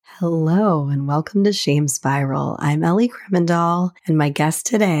Hello and welcome to Shame Spiral. I'm Ellie Kremendall and my guest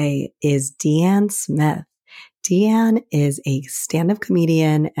today is DeAnne Smith. DeAnne is a stand-up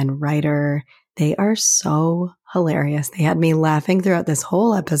comedian and writer. They are so hilarious. They had me laughing throughout this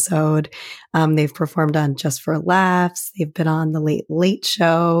whole episode. They've performed on Just for Laughs. They've been on The Late Late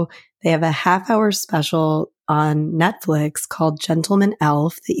Show. They have a half-hour special on Netflix called Gentleman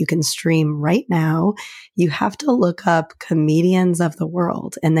Elf that you can stream right now. You have to look up Comedians of the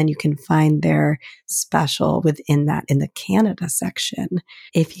World, and then you can find their special within that in the Canada section.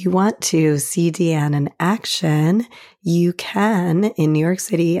 If you want to see DeAnne in action, you can in New York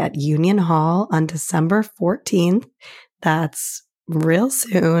City at Union Hall on December 14th. That's real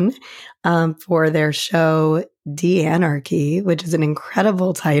soon, for their show DeAnarchy, which is an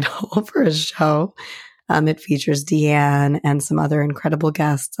incredible title for a show. It features DeAnne and some other incredible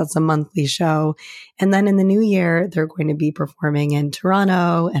guests. That's a monthly show. And then in the new year, they're going to be performing in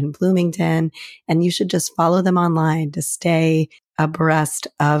Toronto and Bloomington. And you should just follow them online to stay abreast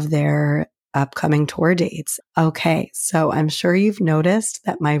of their upcoming tour dates. Okay, so I'm sure you've noticed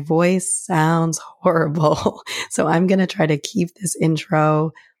that my voice sounds horrible. So I'm going to try to keep this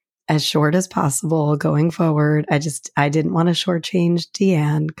intro as short as possible going forward. I didn't want to shortchange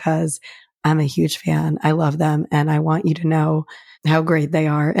DeAnne because I'm a huge fan. I love them. And I want you to know how great they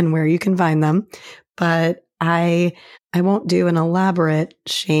are and where you can find them. But I won't do an elaborate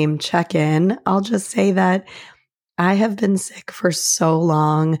shame check-in. I'll just say that I have been sick for so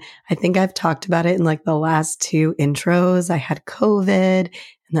long. I think I've talked about it in like the last two intros. I had COVID. And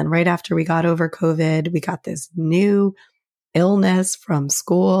then right after we got over COVID, we got this new illness from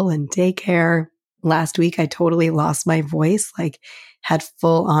school and daycare. Last week, I totally lost my voice, like had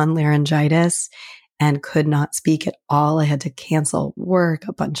full on laryngitis and could not speak at all. I had to cancel work,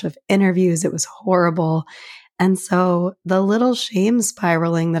 a bunch of interviews. It was horrible. And so the little shame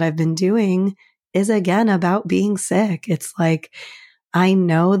spiraling that I've been doing is again about being sick. It's like, I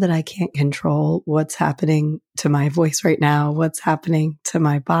know that I can't control what's happening to my voice right now, what's happening to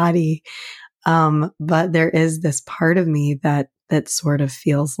my body. But there is this part of me that sort of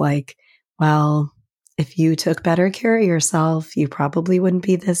feels like, well, if you took better care of yourself, you probably wouldn't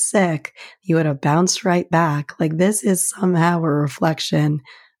be this sick. You would have bounced right back. Like this is somehow a reflection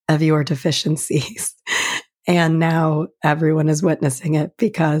of your deficiencies. And now everyone is witnessing it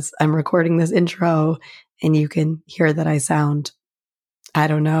because I'm recording this intro and you can hear that I sound, I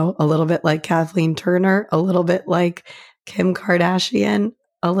don't know, a little bit like Kathleen Turner, a little bit like Kim Kardashian,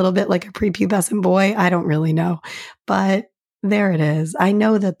 a little bit like a prepubescent boy. I don't really know, but there it is. I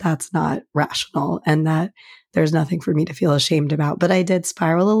know that that's not rational and that there's nothing for me to feel ashamed about, but I did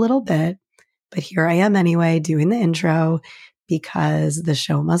spiral a little bit. But here I am anyway, doing the intro because the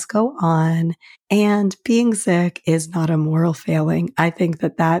show must go on. And being sick is not a moral failing. I think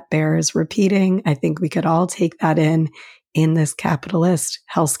that bears repeating. I think we could all take that in this capitalist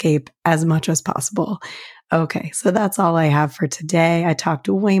hellscape as much as possible. Okay, so that's all I have for today. I talked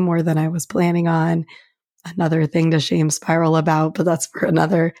way more than I was planning on. Another thing to shame spiral about, but that's for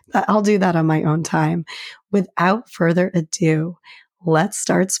I'll do that on my own time. Without further ado, let's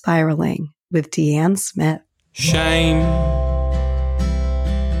start spiraling with DeAnne Smith. Shame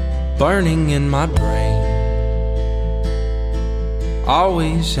burning in my brain,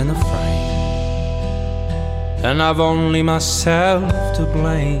 always in a frame, and I've only myself to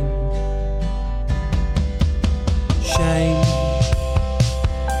blame. Shame,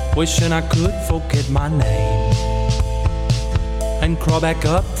 wishing I could forget my name and crawl back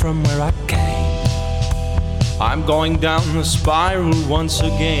up from where I came. I'm going down the spiral once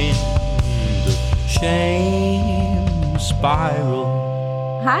again, the shame spiral.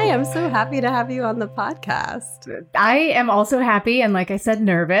 Hi, I'm so happy to have you on the podcast. I am also happy and, like I said,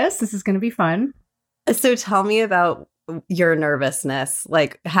 nervous. This is going to be fun. So tell me about your nervousness.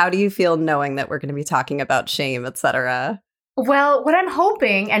 Like, how do you feel knowing that we're going to be talking about shame, etc.? Well, what I'm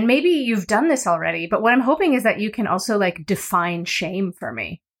hoping, and maybe you've done this already, but what I'm hoping is that you can also like define shame for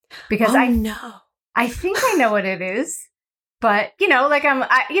me, because I think I know what it is, but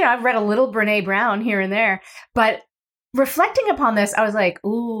I've read a little Brene Brown here and there, but reflecting upon this, I was like,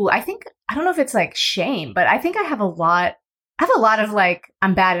 ooh, I don't know if it's like shame, but I think I have a lot of like,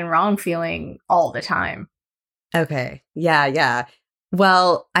 I'm bad and wrong feeling all the time. Okay. Yeah.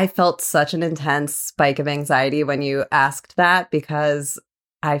 Well, I felt such an intense spike of anxiety when you asked that because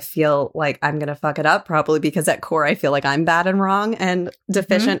I feel like I'm going to fuck it up, probably because at core, I feel like I'm bad and wrong and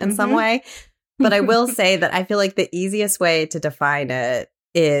deficient in some way. But I will say that I feel like the easiest way to define it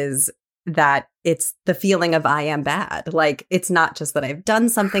is that it's the feeling of I am bad. Like, it's not just that I've done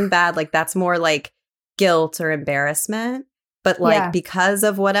something bad. Like, that's more like guilt or embarrassment. But like, because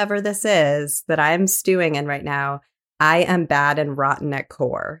of whatever this is that I'm stewing in right now, I am bad and rotten at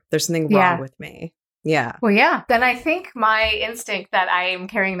core. There's something wrong with me. Yeah. Well, yeah. Then I think my instinct that I am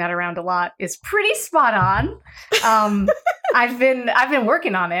carrying that around a lot is pretty spot on. I've been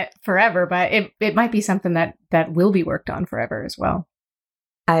working on it forever, but it might be something that will be worked on forever as well.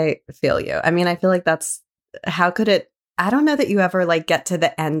 I feel you. I mean, I feel like how could it, I don't know that you ever like get to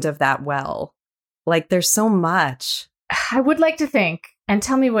the end of that well. Like there's so much. I would like to think, and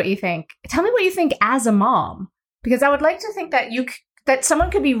tell me what you think. Tell me what you think as a mom, because I would like to think that that someone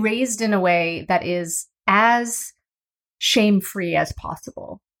could be raised in a way that is as shame-free as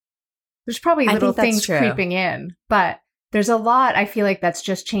possible. There's probably little things creeping in, but there's a lot I feel like that's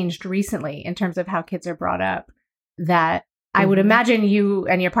just changed recently in terms of how kids are brought up that I would imagine you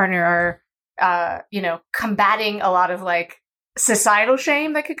and your partner are, combating a lot of like societal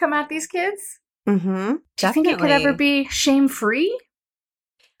shame that could come at these kids. Mm-hmm. Do you think it could ever be shame-free?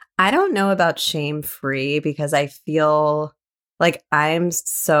 I don't know about shame-free because I feel like I'm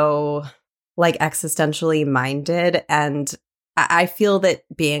so like existentially minded, and I feel that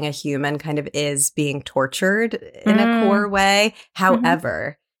being a human kind of is being tortured in a core way.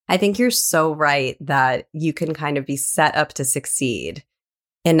 However, I think you're so right that you can kind of be set up to succeed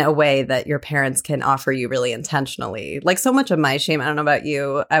in a way that your parents can offer you really intentionally. Like so much of my shame, I don't know about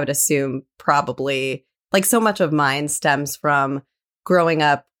you, I would assume probably like so much of mine stems from growing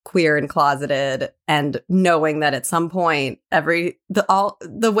up queer and closeted and knowing that at some point all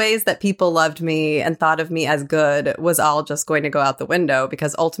the ways that people loved me and thought of me as good was all just going to go out the window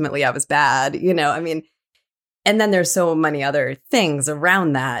because ultimately I was bad, I mean, and then there's so many other things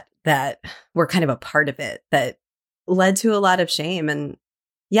around that were kind of a part of it that led to a lot of shame. And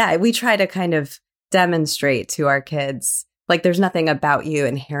yeah, we try to kind of demonstrate to our kids like there's nothing about you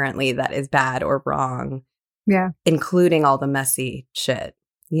inherently that is bad or wrong. Yeah. Including all the messy shit.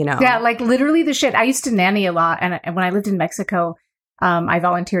 Yeah, like literally the shit. I used to nanny a lot. And when I lived in Mexico, I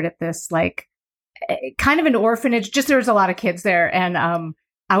volunteered at this like kind of an orphanage. Just there was a lot of kids there. And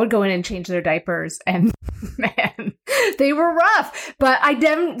I would go in and change their diapers. And man, they were rough. But I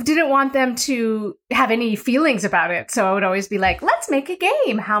didn't want them to have any feelings about it. So I would always be like, let's make a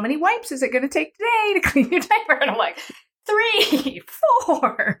game. How many wipes is it going to take today to clean your diaper? And I'm like, 3,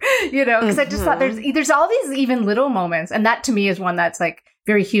 4, because I just thought there's all these even little moments. And that to me is one that's like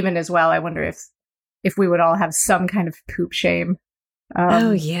very human as well. I wonder if we would all have some kind of poop shame.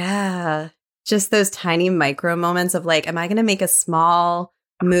 Oh, yeah. Just those tiny micro moments of like, am I going to make a small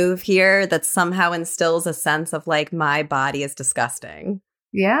move here that somehow instills a sense of like, my body is disgusting.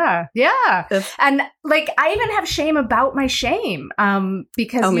 Yeah. Yeah. And like, I even have shame about my shame.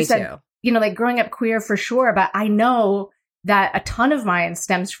 Because you said, too. Like growing up queer for sure. But I know that a ton of mine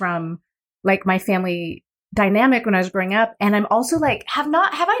stems from like my family dynamic when I was growing up. And I'm also like, have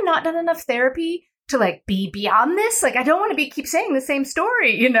I not done enough therapy to like be beyond this? Like, I don't want to keep saying the same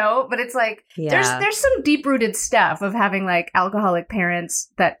story, but it's like, there's some deep rooted stuff of having like alcoholic parents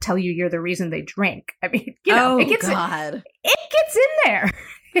that tell you you're the reason they drink. I mean, it gets in there.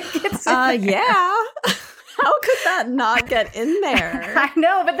 It gets in there. Yeah. How could that not get in there? I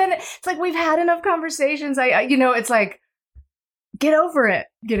know, but then it's like, we've had enough conversations. It's like, get over it,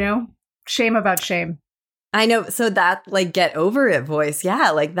 shame about shame. I know. So that like get over it voice.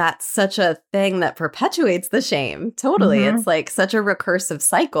 Yeah. Like that's such a thing that perpetuates the shame. Totally. Mm-hmm. It's like such a recursive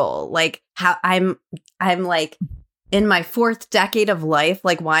cycle. Like how I'm like in my 4th decade of life.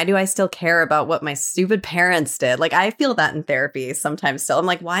 Like, why do I still care about what my stupid parents did? Like, I feel that in therapy sometimes still. I'm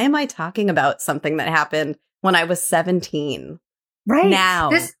like, why am I talking about something that happened when I was 17? Right. Now.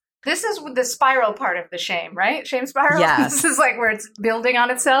 This is the spiral part of the shame, right? Shame spiral? Yes. This is like where it's building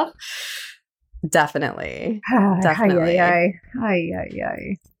on itself. Definitely. Definitely.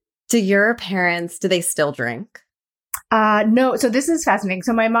 Ay. Do your parents, do they still drink? No. So this is fascinating.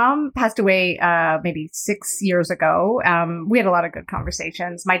 So my mom passed away maybe 6 years ago. We had a lot of good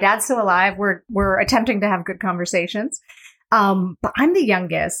conversations. My dad's still alive. We're attempting to have good conversations. But I'm the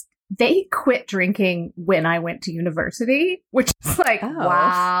youngest. They quit drinking when I went to university, which is like,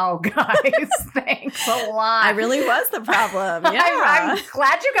 wow, guys, thanks a lot. I really was the problem. Yeah. I'm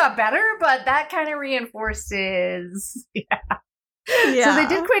glad you got better, but that kind of reinforces. Yeah. So they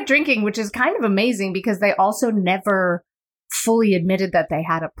did quit drinking, which is kind of amazing because they also never fully admitted that they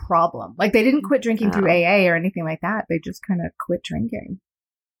had a problem. Like they didn't quit drinking through AA or anything like that. They just kind of quit drinking.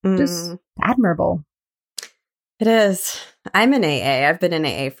 Just admirable. It is. I'm in AA. I've been in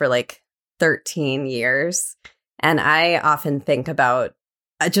AA for like 13 years. And I often think about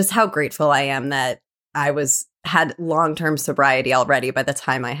just how grateful I am that I had long-term sobriety already by the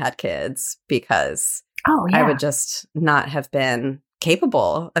time I had kids, because Oh, yeah. I would just not have been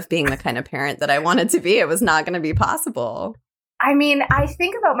capable of being the kind of parent that I wanted to be. It was not going to be possible. I mean, I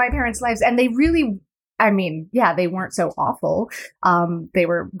think about my parents' lives, and they really, I mean, yeah, they weren't so awful. They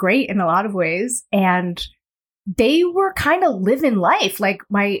were great in a lot of ways, and they were kind of living life. Like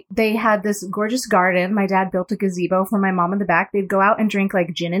they had this gorgeous garden. My dad built a gazebo for my mom in the back. They'd go out and drink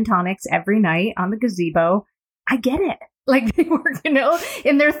like gin and tonics every night on the gazebo. I get it. Like they were, you know,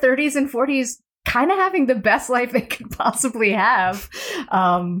 in their 30s and 40s, kind of having the best life they could possibly have.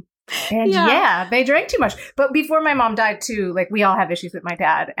 And yeah, they drank too much. But before my mom died too, like we all have issues with my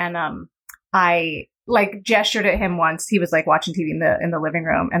dad. And I like gestured at him once. He was like watching TV in the living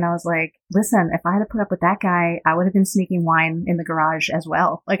room. And I was like, listen, if I had to put up with that guy, I would have been sneaking wine in the garage as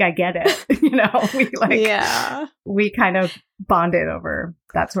well. Like I get it. You know, we kind of bonded over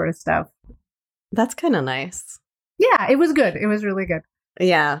that sort of stuff. That's kind of nice. Yeah, it was good. It was really good.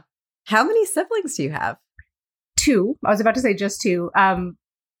 Yeah. How many siblings do you have? 2. I was about to say just 2.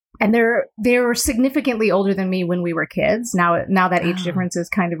 And they were significantly older than me when we were kids. Now that age difference is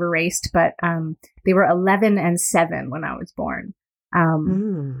kind of erased, but they were 11 and 7 when I was born.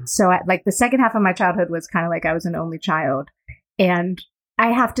 So like the second half of my childhood was kind of like I was an only child. And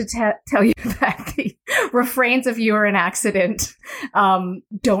I have to tell you that the refrains of "you were an accident"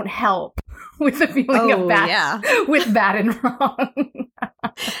 don't help with the feeling of bad, with bad and wrong.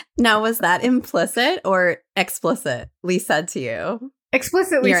 Now, was that implicit or explicitly said to you?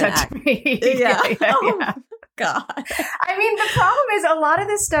 Explicitly said to me. Yeah. Yeah. God. I mean, the problem is a lot of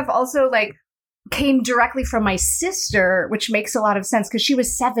this stuff also like came directly from my sister, which makes a lot of sense because she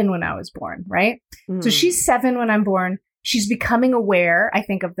was 7 when I was born, right? So she's 7 when I'm born. She's becoming aware, I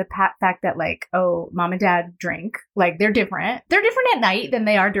think, of the fact that like, oh, mom and dad drink. Like they're different. They're different at night than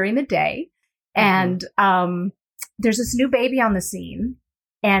they are during the day. And there's this new baby on the scene.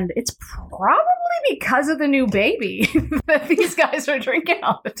 And it's probably because of the new baby that these guys are drinking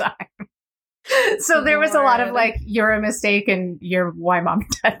all the time. So there was a lot of like, you're a mistake and you're why mom and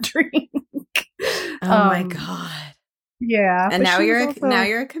dad drink. Oh my God. Yeah. And now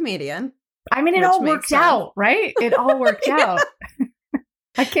you're a comedian. I mean, it all worked out, right? It all worked out.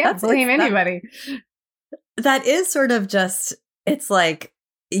 I can't blame anybody. That is sort of just, it's like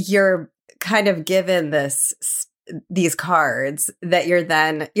you're kind of given these cards that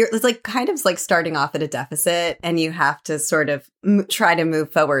it's like kind of like starting off at a deficit and you have to sort of try to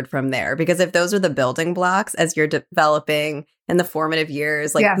move forward from there. Because if those are the building blocks as you're developing in the formative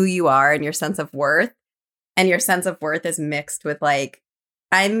years, like who you are and your sense of worth, and your sense of worth is mixed with like,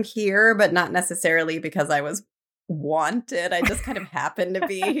 I'm here, but not necessarily because I was wanted. I just kind of happen to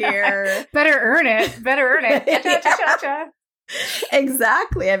be here. Better earn it.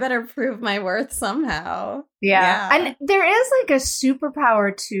 Exactly. I better prove my worth somehow. Yeah. And there is like a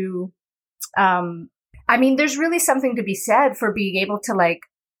superpower to, I mean, there's really something to be said for being able to like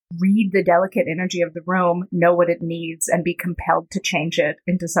read the delicate energy of the room, know what it needs, and be compelled to change it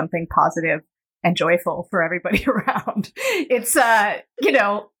into something positive and joyful for everybody around. It's, you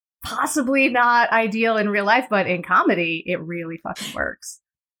know, possibly not ideal in real life, but in comedy, it really fucking works.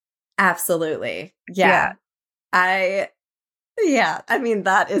 Absolutely. Yeah. I mean,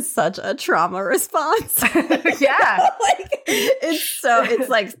 that is such a trauma response. Yeah. It's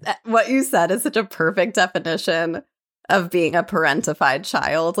like what you said is such a perfect definition of being a parentified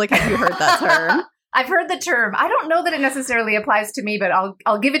child. Like, have you heard that term? I've heard the term. I don't know that it necessarily applies to me, but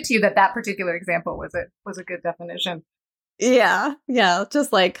I'll give it to you that particular example was a good definition. Yeah. Yeah.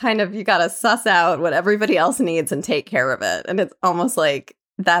 Just like kind of you got to suss out what everybody else needs and take care of it. And it's almost like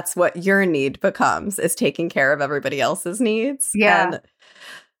that's what your need becomes, is taking care of everybody else's needs. Yeah. And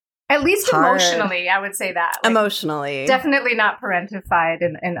at least emotionally, I would say that. Like, emotionally. Definitely not parentified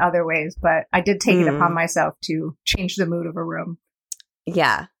in other ways, but I did take it upon myself to change the mood of a room.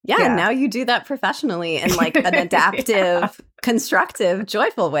 Yeah. And now you do that professionally in like an adaptive, constructive,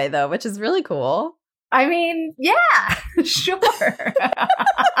 joyful way, though, which is really cool. I mean, yeah, sure.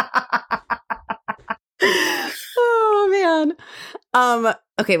 Oh, man.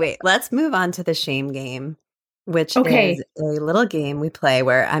 Okay, wait. Let's move on to the shame game, which is a little game we play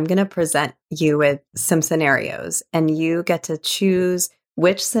where I'm going to present you with some scenarios, and you get to choose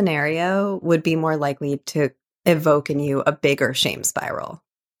which scenario would be more likely to evoke in you a bigger shame spiral.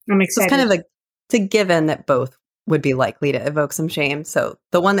 I'm excited. So it's kind of like it's a given that both would be likely to evoke some shame. So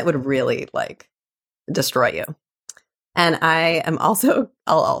the one that would really like destroy you. And I'll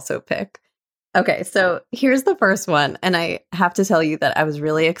also pick. Okay, so here's the first one. And I have to tell you that I was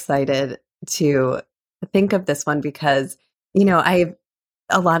really excited to think of this one because, you know,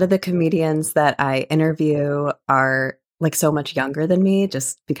 a lot of the comedians that I interview are like so much younger than me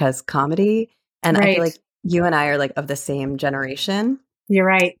just because comedy. And I feel like you and I are like of the same generation. You're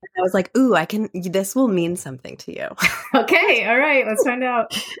right. And I was like, ooh, this will mean something to you. Okay. All right. Let's find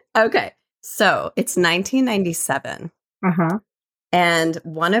out. Okay. So it's 1997. Uh-huh. And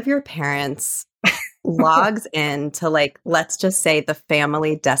one of your parents logs in to like, let's just say the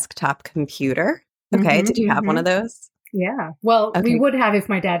family desktop computer. Okay. Did you have one of those? Yeah. Well, we would have if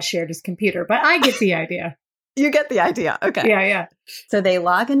my dad shared his computer, but I get the idea. You get the idea. Okay. Yeah. So they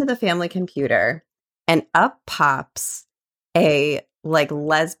log into the family computer and up pops a like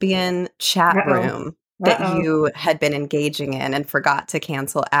lesbian chat room that you had been engaging in and forgot to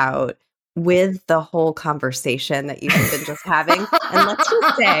cancel out with the whole conversation that you had been just having. And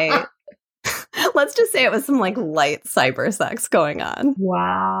let's just say it was some like light cyber sex going on.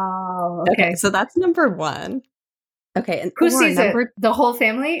 Wow. Okay. So that's number one. Okay. And who sees it? The whole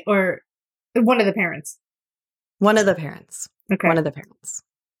family or one of the parents? One of the parents. Okay. One of the parents.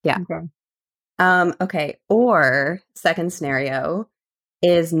 Yeah. Okay. Okay. Or second scenario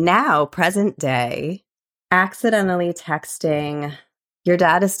is now present day accidentally texting. Your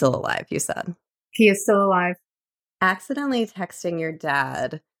dad is still alive, you said. He is still alive. Accidentally texting your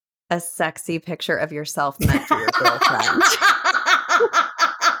dad a sexy picture of yourself meant for your girlfriend.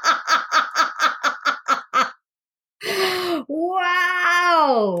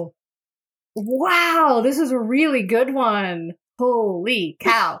 Wow. Wow. This is a really good one. Holy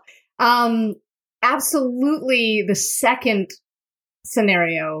cow. Absolutely the second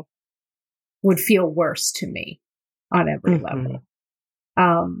scenario would feel worse to me on every level.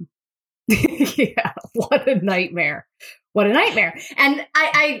 Yeah, what a nightmare. What a nightmare. And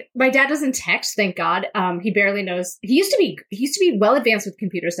my dad doesn't text, thank God. He barely knows. He used to be well advanced with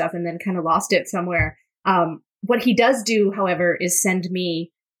computer stuff and then kind of lost it somewhere. What he does do, however, is send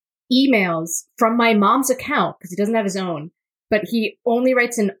me emails from my mom's account because he doesn't have his own, but he only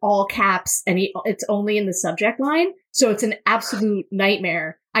writes in all caps and it's only in the subject line. So it's an absolute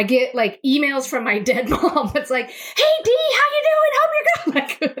nightmare. I get like emails from my dead mom that's like, "Hey D, how you doing? Hope you're good."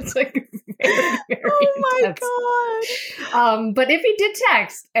 Like, it's like very, very oh intense. my God. But if he did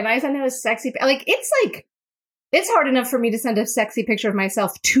text and I sent him a sexy, it's hard enough for me to send a sexy picture of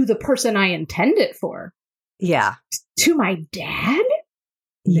myself to the person I intend it for. Yeah. To my dad?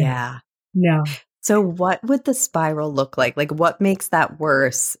 Yeah. No. So what would the spiral look like? Like what makes that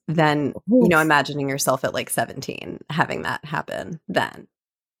worse than, imagining yourself at like 17 having that happen then?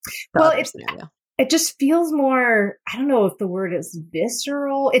 It just feels more, I don't know if the word is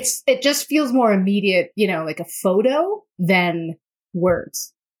visceral. It just feels more immediate, like a photo than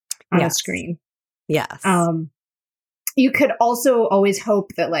words on a screen. Yes. You could also always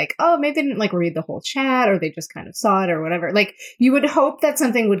hope that like, oh, maybe they didn't like read the whole chat or they just kind of saw it or whatever. Like you would hope that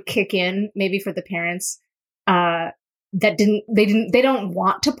something would kick in maybe for the parents that they don't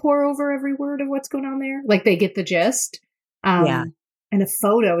want to pore over every word of what's going on there. Like they get the gist. And a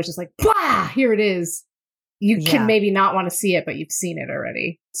photo is just like, blah, here it is. You can maybe not want to see it, but you've seen it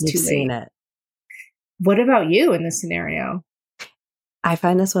already. It's too late. Seen it. What about you in this scenario? I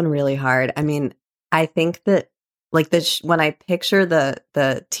find this one really hard. I mean, I think that like when I picture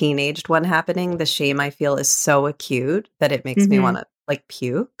the teenaged one happening, the shame I feel is so acute that it makes me want to like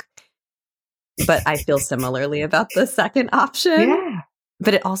puke. But I feel similarly about the second option. Yeah.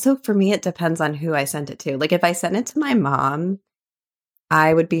 But it also, for me, it depends on who I sent it to. Like if I sent it to my mom,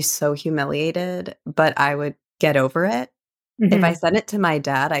 I would be so humiliated, but I would get over it. If I sent it to my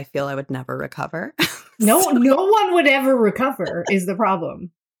dad, I feel I would never recover. No one would ever recover is the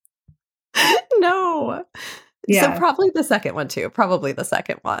problem. No. Yeah. So probably the second one too. Probably the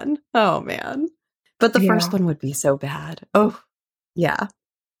second one. Oh man. But the first one would be so bad. Oh, yeah.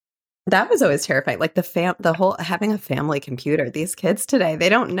 That was always terrifying. Like the whole having a family computer. These kids today, they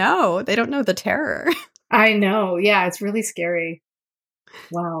don't know the terror. I know. Yeah, it's really scary.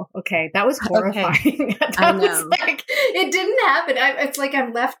 Wow. Okay. That was horrifying. Okay. I know. Like, it didn't happen. It's like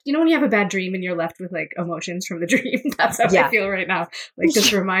I'm left, when you have a bad dream and you're left with like emotions from the dream. That's how I feel right now. Like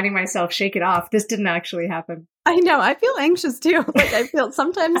just reminding myself, shake it off. This didn't actually happen. I know. I feel anxious too. Like I feel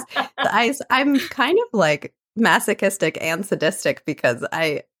sometimes I'm kind of like masochistic and sadistic because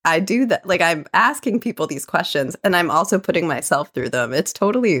I do that. Like I'm asking people these questions and I'm also putting myself through them. It's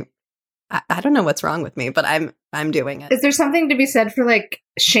totally, I don't know what's wrong with me, but I'm doing it. Is there something to be said for like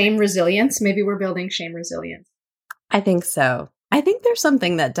shame resilience? Maybe we're building shame resilience. I think so. I think there's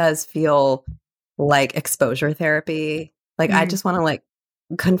something that does feel like exposure therapy. Like I just want to like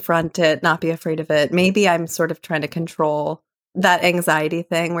confront it, not be afraid of it. Maybe I'm sort of trying to control that anxiety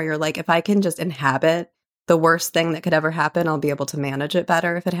thing where you're like, if I can just inhabit the worst thing that could ever happen. I'll be able to manage it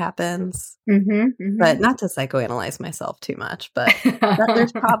better if it happens. But not to psychoanalyze myself too much, but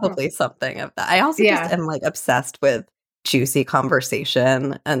there's probably something of that. I also just am like obsessed with juicy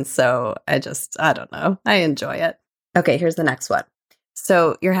conversation. And so I don't know. I enjoy it. Okay, here's the next one.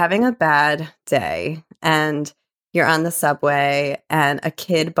 So you're having a bad day and you're on the subway and a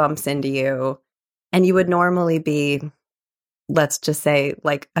kid bumps into you and you would normally be, let's just say,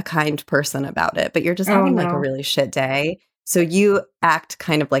 like a kind person about it, but you're just having like a really shit day. So you act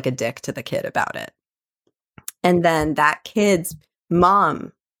kind of like a dick to the kid about it. And then that kid's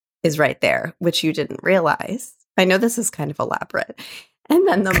mom is right there, which you didn't realize. I know this is kind of elaborate. And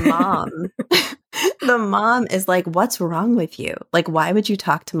then the mom is like, what's wrong with you? Like, why would you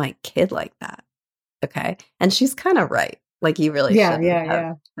talk to my kid like that? Okay. And she's kind of right. Like, you really shouldn't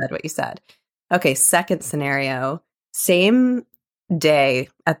have said what you said. Okay. Second scenario, same day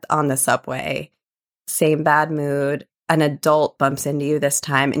on the subway, same bad mood. An adult bumps into you this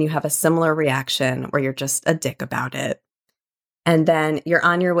time and you have a similar reaction where you're just a dick about it. And then you're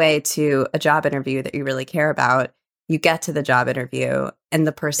on your way to a job interview that you really care about. You get to the job interview and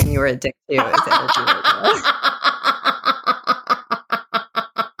the person you were a dick to is interviewing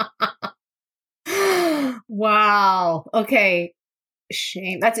you. Wow. Okay.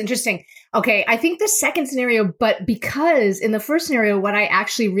 Shame. That's interesting. Okay. I think the second scenario, but because in the first scenario, what I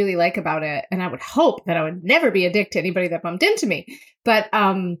actually really like about it, and I would hope that I would never be a dick to anybody that bumped into me, but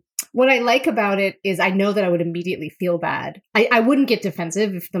what I like about it is I know that I would immediately feel bad. I wouldn't get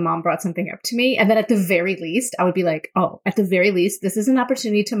defensive if the mom brought something up to me. And then at the very least, I would be like, oh, at the very least, this is an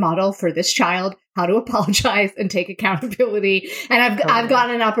opportunity to model for this child how to apologize and take accountability. And I've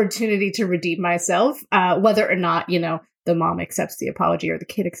gotten an opportunity to redeem myself, whether or not, the mom accepts the apology or the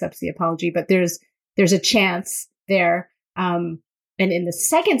kid accepts the apology. But there's a chance there. And in the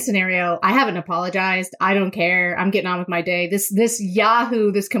second scenario, I haven't apologized. I don't care. I'm getting on with my day. This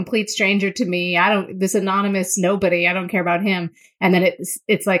Yahoo, this complete stranger to me, this anonymous nobody, I don't care about him. And then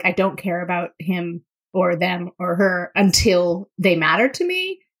it's like, I don't care about him or them or her until they matter to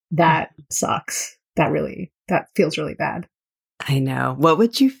me. That sucks. That feels really bad. I know. What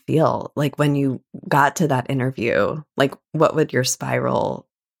would you feel like when you got to that interview? Like, what would your spiral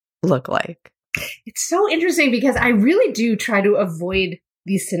look like? It's so interesting because I really do try to avoid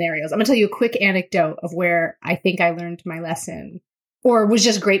these scenarios. I'm going to tell you a quick anecdote of where I think I learned my lesson or was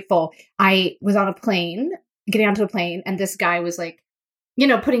just grateful. I was on a plane, getting onto a plane, and this guy was like,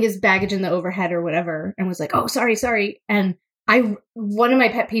 putting his baggage in the overhead or whatever, and was like, oh, sorry. And one of my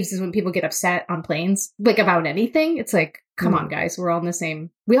pet peeves is when people get upset on planes, like about anything. It's like, come on, guys, we're all in the same.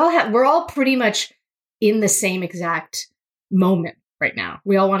 We're all pretty much in the same exact moment right now.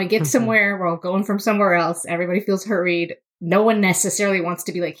 We all want to get somewhere. We're all going from somewhere else. Everybody feels hurried. No one necessarily wants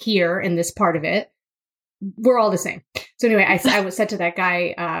to be like here in this part of it. We're all the same. So anyway, I was said to that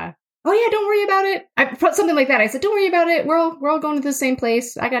guy, oh yeah, don't worry about it. I put something like that. I said, don't worry about it. We're all going to the same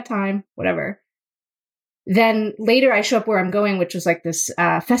place. I got time, whatever. Then later I show up where I'm going, which was like this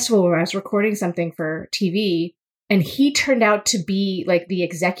festival where I was recording something for TV. And he turned out to be like the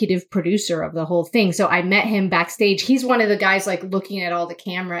executive producer of the whole thing. So I met him backstage. He's one of the guys like looking at all the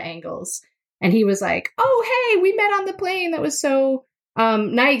camera angles. And he was like, oh, hey, we met on the plane. That was so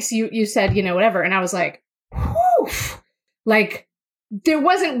nice. You said, whatever. And I was like, whew. Like, there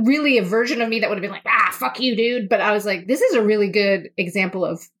wasn't really a version of me that would have been like, fuck you, dude. But I was like, this is a really good example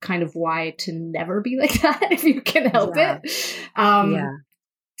of kind of why to never be like that if you can help it.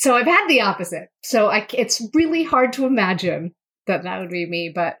 So I've had the opposite. So it's really hard to imagine that would be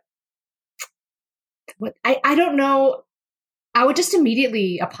me. But I don't know. I would just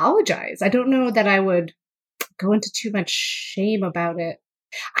immediately apologize. I don't know that I would go into too much shame about it.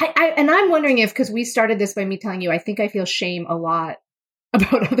 And I'm wondering if, because we started this by me telling you, I think I feel shame a lot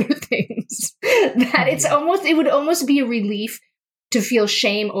about other things, that it would almost be a relief to feel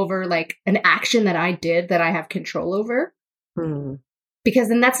shame over like an action that I did that I have control over. Because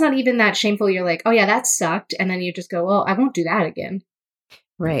then that's not even that shameful. You're like, oh yeah, that sucked. And then you just go, well, I won't do that again.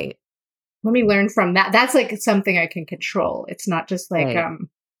 Right. Let me learn from that. That's like something I can control. It's not just like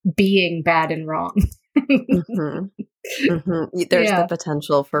being bad and wrong. There's the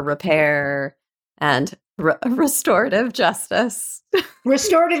potential for repair and restorative justice.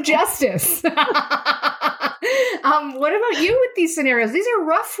 Restorative justice. What about you with these scenarios? These are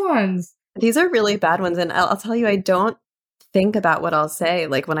rough ones. These are really bad ones. And I'll tell you, I don't think about what I'll say,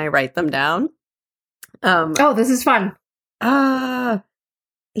 like when I write them down. Oh, this is fun.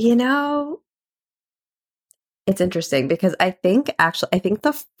 It's interesting because I think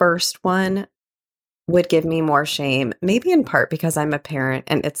the first one would give me more shame, maybe in part because I'm a parent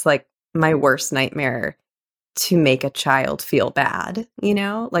and it's like my worst nightmare to make a child feel bad, you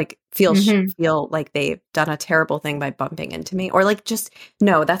know, like feel like they've done a terrible thing by bumping into me, or like just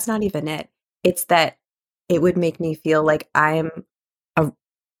no, that's not even it. It's that it would make me feel like I'm a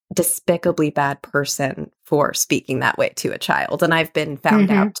despicably bad person for speaking that way to a child, and I've been found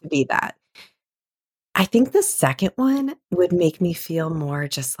out to be that. I think the second one would make me feel more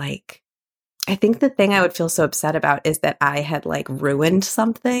just like, I think the thing I would feel so upset about is that I had like ruined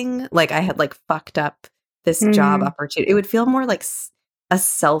something, like I had like fucked up this job opportunity. It would feel more like a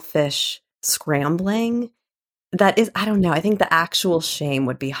selfish scrambling. That is, I don't know. I think the actual shame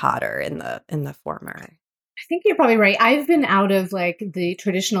would be hotter in the former. I think you're probably right. I've been out of like the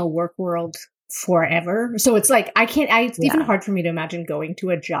traditional work world forever. So it's like, it's even hard for me to imagine going to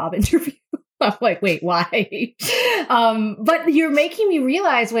a job interview. I'm like, wait, why? But you're making me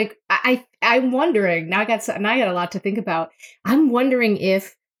realize, like, I'm wondering, now I got a lot to think about. I'm wondering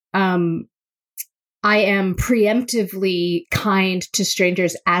if, I am preemptively kind to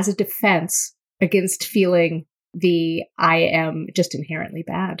strangers as a defense against feeling I am just inherently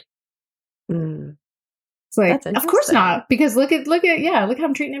bad. It's like, of course not, because look how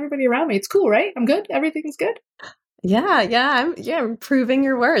I'm treating everybody around me. It's cool, right? I'm good. Everything's good. Yeah. I'm proving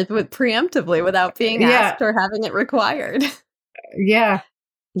your worth preemptively without being asked or having it required. Yeah.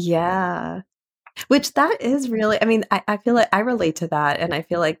 Yeah. Which that is really, I mean, I feel like I relate to that, and I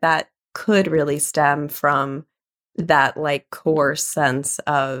feel like that could really stem from that like core sense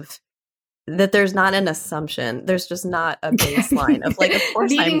of that there's not an assumption. There's just not a baseline of like, of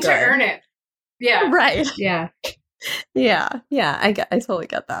course needing I'm good. to earn it. Yeah. Right. Yeah. Yeah. I totally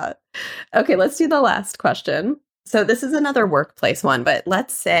get that. Okay, let's do the last question. So this is another workplace one, but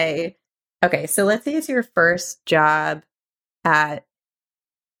let's say it's your first job at,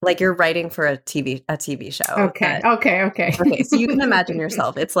 like, you're writing for a TV show. Okay. Okay. So you can imagine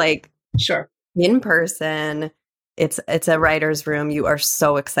yourself. It's like, sure, in person. It's a writer's room. You are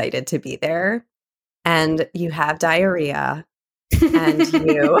so excited to be there, and you have diarrhea, and and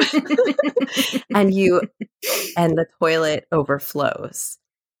the toilet overflows.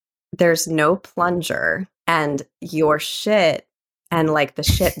 There's no plunger, and your shit and like the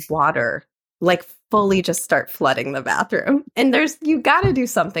shit water like fully just start flooding the bathroom. And you got to do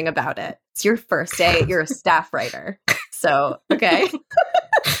something about it. It's your first day. You're a staff writer. So, okay.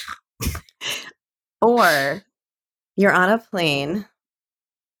 Or you're on a plane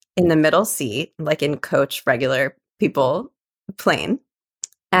in the middle seat, like in coach regular people plane,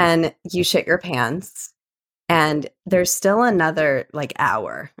 and you shit your pants, and there's still another like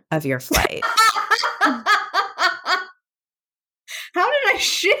hour of your flight. How did I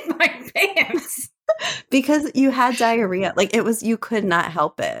shit my pants? Because you had diarrhea. Like you could not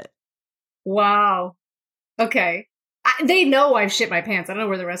help it. Wow. Okay. They know I've shit my pants. I don't know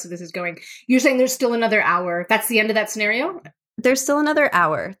where the rest of this is going. You're saying there's still another hour. That's the end of that scenario? There's still another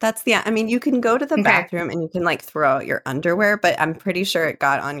hour. I mean, you can go to the bathroom and you can like throw out your underwear, but I'm pretty sure it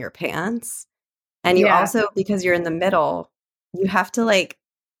got on your pants. And you also, because you're in the middle, you have to like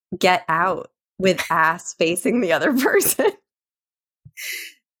get out with ass facing the other person.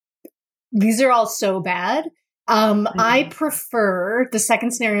 These are all so bad. I prefer the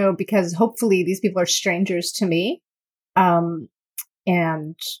second scenario because hopefully these people are strangers to me.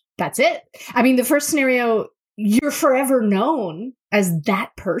 And that's it. I mean, the first scenario, you're forever known as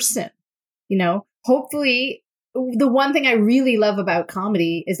that person, you know. Hopefully, the one thing I really love about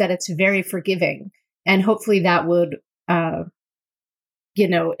comedy is that it's very forgiving, and hopefully that would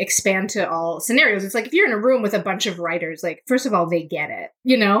expand to all scenarios. It's like if you're in a room with a bunch of writers, like, first of all, they get it,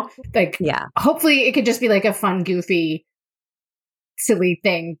 you know, like, hopefully it could just be like a fun, goofy, silly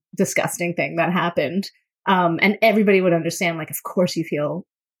thing, disgusting thing that happened. And everybody would understand, like, of course you feel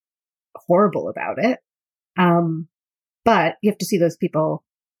horrible about it. But you have to see those people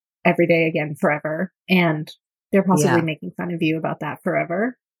every day again forever. And they're possibly making fun of you about that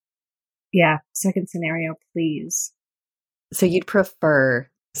forever. Yeah. Second scenario, please. So you'd prefer,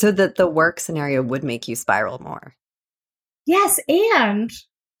 so that the work scenario would make you spiral more. Yes. And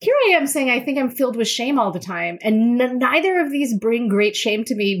here I am saying I think I'm filled with shame all the time. And neither of these bring great shame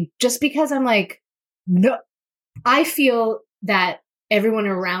to me, just because I'm like, no, I feel that everyone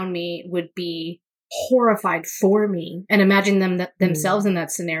around me would be horrified for me and imagine themselves in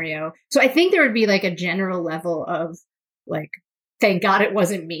that scenario. So I think there would be like a general level of like, thank God it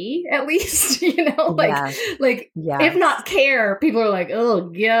wasn't me, at least, you know, like, if not care, people are like, oh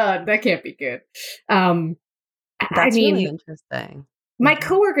God, that can't be good. That's really interesting. My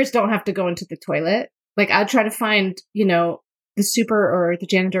coworkers don't have to go into the toilet. Like, I'd try to find, you know, the super or the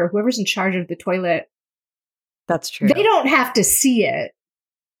janitor or whoever's in charge of the toilet. That's true. They don't have to see it.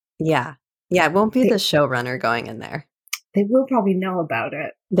 Yeah. Yeah, it won't be the showrunner going in there. They will probably know about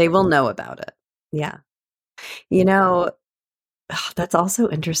it. They will know about it. Yeah. You know, that's also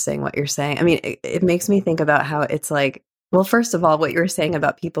interesting what you're saying. I mean, it makes me think about how it's like, well, first of all, what you were saying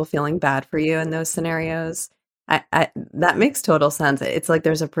about people feeling bad for you in those scenarios, that makes total sense. It's like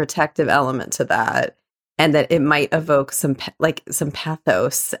there's a protective element to that, and that it might evoke some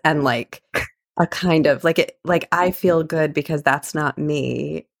pathos and like a kind of like I feel good because that's not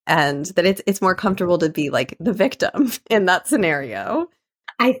me, and that it's more comfortable to be like the victim in that scenario.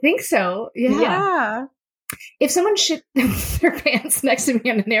 I think so. Yeah. Yeah. If someone shit their pants next to me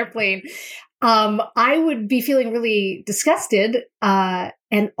on an airplane, I would be feeling really disgusted,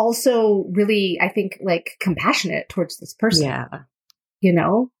 and also really, I think, like compassionate towards this person. Yeah. You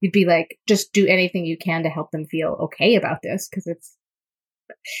know, you'd be like, just do anything you can to help them feel okay about this, because it's.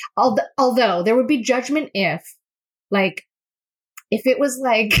 Although there would be judgment if it was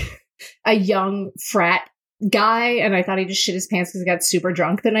like a young frat guy and I thought he just shit his pants because he got super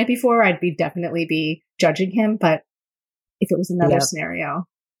drunk the night before, I'd definitely be judging him. But if it was another scenario,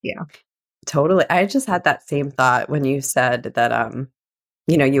 yeah. Totally. I just had that same thought when you said that,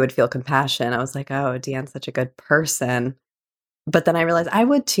 you would feel compassion. I was like, oh, DeAnne's such a good person. But then I realized I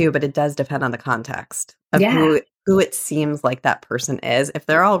would too, but it does depend on the context of who it seems like that person is. If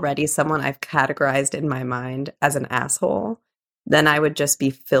they're already someone I've categorized in my mind as an asshole, then I would just be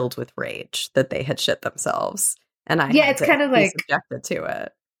filled with rage that they had shit themselves. And it's kind of like subjected to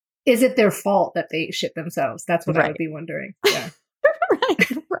it. Is it their fault that they shit themselves? That's what I would be wondering. Yeah.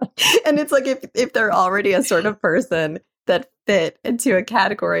 Right. And it's like if they're already a sort of person that fit into a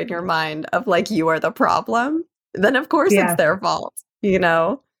category in your mind of like you are the problem, then of course it's their fault.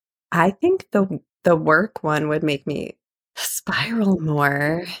 I think the work one would make me spiral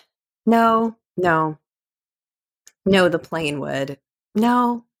more. No, the plane would.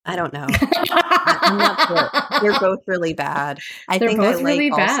 No, I don't know. I'm not sure. They're both really bad. I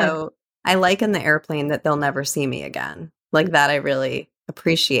like in the airplane that they'll never see me again. Like that I really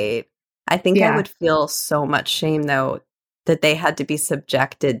appreciate. I think I would feel so much shame though that they had to be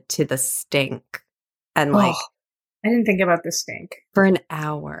subjected to the stink and I didn't think about the stink. For an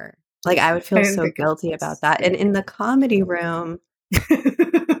hour. Like I would feel so guilty about that. And in the comedy room,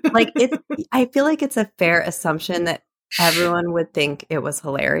 I feel like it's a fair assumption that everyone would think it was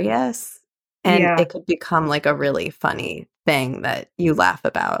hilarious and it could become like a really funny thing that you laugh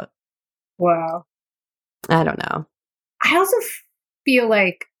about. Wow. I don't know. I also feel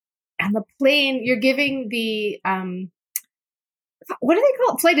like on the plane, you're giving the, what are they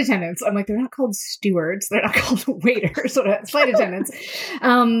called? Flight attendants. I'm like, they're not called stewards. They're not called waiters. Flight attendants.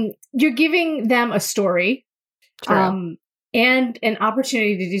 You're giving them a story. True. And an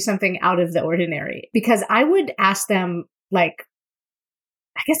opportunity to do something out of the ordinary. Because I would ask them, like,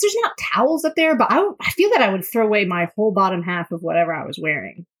 I guess there's not towels up there, but I feel that I would throw away my whole bottom half of whatever I was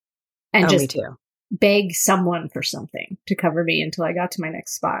wearing. And just beg someone for something to cover me until I got to my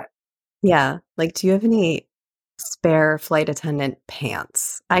next spot. Yeah. Like, do you have any spare flight attendant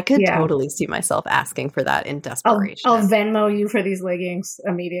pants? I could totally see myself asking for that in desperation. I'll Venmo you for these leggings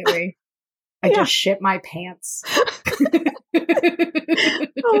immediately. I just shit my pants.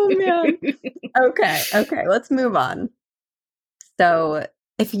 Oh, man. Okay. Let's move on. So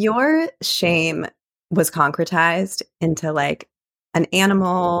if your shame was concretized into like an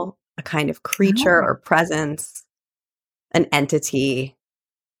animal, a kind of creature or presence, an entity,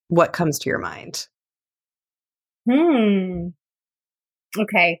 what comes to your mind?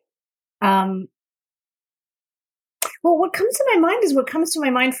 Okay. Well, what comes to my mind is what comes to my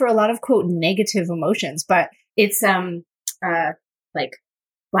mind for a lot of, quote, negative emotions, but it's like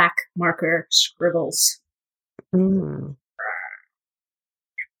black marker scribbles.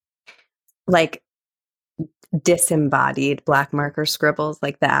 Like disembodied black marker scribbles,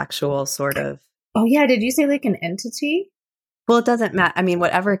 like the actual sort of. Oh yeah, did you say like an entity? Well, it doesn't matter. I mean,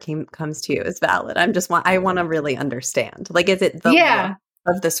 whatever comes to you is valid. I want to really understand. Like, is it the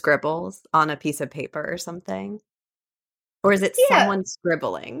look of the scribbles on a piece of paper or something? Or is it someone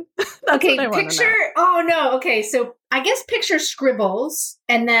scribbling? Okay, picture. Oh no. Okay, so I guess picture scribbles,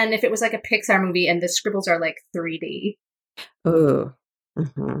 and then if it was like a Pixar movie, and the scribbles are like 3D. Ooh.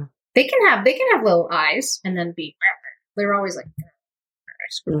 Mm-hmm. They can have little eyes, and then they're always like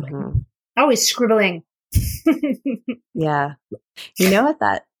scribbling. Mm-hmm. Always scribbling. Yeah. You know what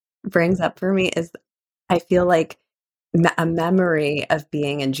that brings up for me is I feel like a memory of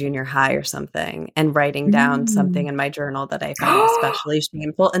being in junior high or something and writing down something in my journal that I found especially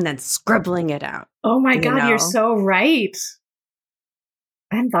shameful and then scribbling it out. Oh my God, you're so right.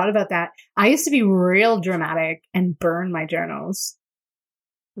 I hadn't thought about that. I used to be real dramatic and burn my journals.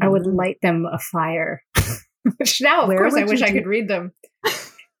 I would light them a fire. Which now, of course, I wish I could read them.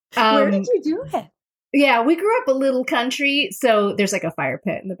 Where did you do it? Yeah, we grew up a little country, so there's like a fire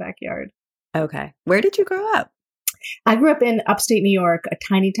pit in the backyard. Okay. Where did you grow up? I grew up in upstate New York, a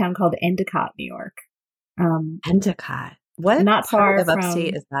tiny town called Endicott, New York. Endicott. What not part far of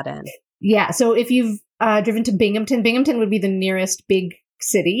upstate is that in? Yeah, so if you've driven to Binghamton would be the nearest big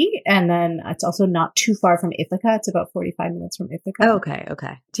city, and then it's also not too far from Ithaca. It's about 45 minutes from Ithaca. Oh,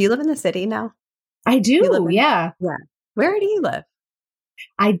 okay. Do you live in the city now? I do, yeah. Yeah. Where do you live?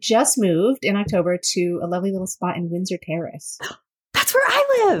 I just moved in October to a lovely little spot in Windsor Terrace. That's where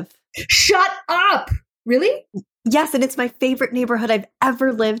I live. Shut up! Really? Yes, and it's my favorite neighborhood I've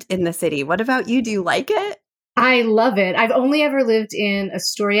ever lived in the city. What about you? Do you like it? I love it. I've only ever lived in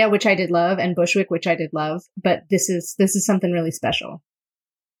Astoria, which I did love, and Bushwick, which I did love, but this is something really special.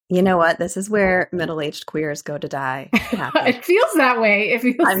 You know what? This is where middle-aged queers go to die. It feels that way.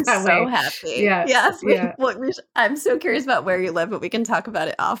 I'm so happy. Yeah. Yes. Yeah. I'm so curious about where you live, but we can talk about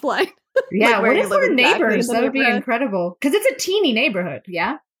it offline. Yeah. Like what if we're neighbors? Exactly That would be incredible. Because it's a teeny neighborhood.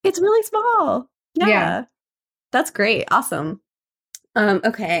 Yeah. It's really small. Yeah. That's great. Awesome.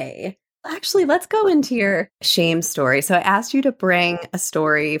 Okay. Actually, let's go into your shame story. So I asked you to bring a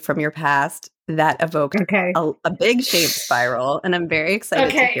story from your past that evoked a big shame spiral, and I'm very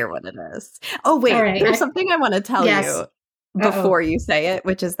excited to hear what it is. Oh, wait, there's something I want to tell you before you say it,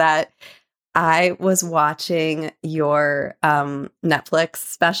 which is that I was watching your Netflix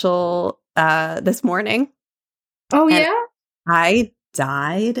special this morning. Oh, yeah? I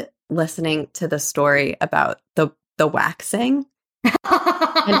died listening to the story about the waxing.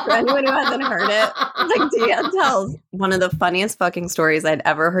 And for anyone who hasn't heard it, like DeAnne tells one of the funniest fucking stories I'd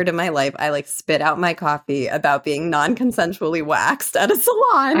ever heard in my life. I like spit out my coffee about being non-consensually waxed at a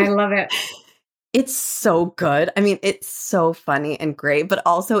salon. I love it. It's so good. I mean, it's so funny and great, but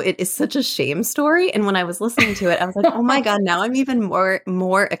also it is such a shame story. And when I was listening to it, I was like, oh my God, now I'm even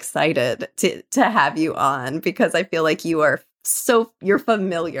more excited to have you on, because I feel like you're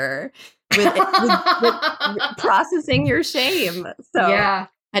familiar with processing your shame. So yeah.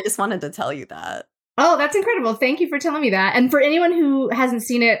 I just wanted to tell you that. Oh, that's incredible. Thank you for telling me that. And for anyone who hasn't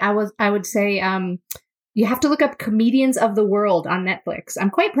seen it, I would say you have to look up Comedians of the World on Netflix. I'm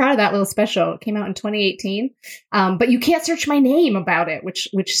quite proud of that little special. It came out in 2018. But you can't search my name about it, which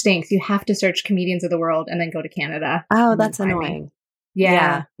stinks. You have to search Comedians of the World and then go to Canada. Oh, that's annoying.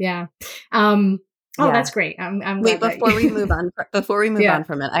 Yeah. Oh, yeah. That's great. I'm Wait, before we move on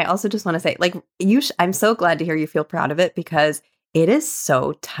from it, I also just want to say, like, I'm so glad to hear you feel proud of it, because it is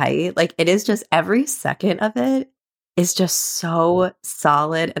so tight. Like, it is just every second of it is just so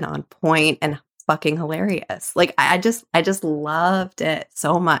solid and on point and fucking hilarious. Like, I just loved it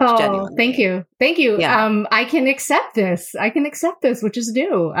so much. Oh, genuinely. Thank you. Yeah. I can accept this, which is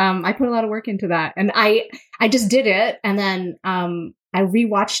new. I put a lot of work into that, and I just did it, and then I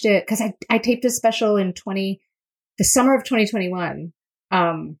rewatched it because I taped this special in the summer of 2021.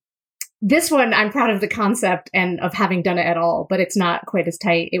 This one, I'm proud of the concept and of having done it at all, but it's not quite as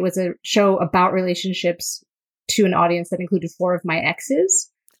tight. It was a show about relationships to an audience that included 4 of my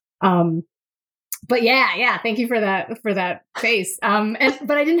exes. But yeah, thank you for that face.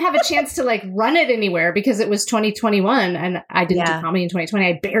 But I didn't have a chance to like run it anywhere because it was 2021 and I didn't do comedy in 2020.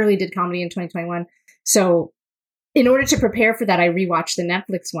 I barely did comedy in 2021. So in order to prepare for that, I rewatched the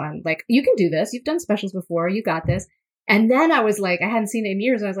Netflix one. Like, you can do this. You've done specials before. You got this. And then I was like, I hadn't seen it in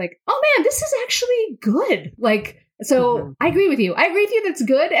years. And I was like, oh man, this is actually good. Like, so I agree with you. That's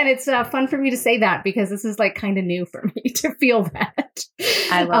good. And it's fun for me to say that because this is like kind of new for me to feel that.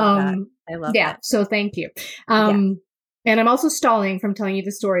 I love that. I love that. So thank you. And I'm also stalling from telling you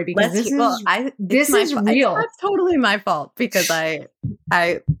the story because this is real. That's totally my fault because I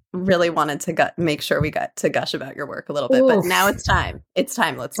really wanted to make sure we got to gush about your work a little bit, but now it's time. It's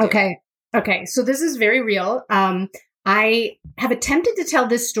time. Let's do it. Okay. So this is very real. I have attempted to tell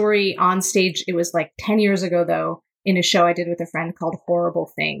this story on stage. It was like 10 years ago, though, in a show I did with a friend called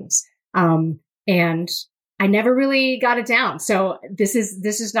Horrible Things. And I never really got it down. So this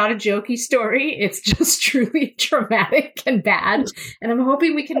is not a jokey story. It's just truly traumatic and bad. And I'm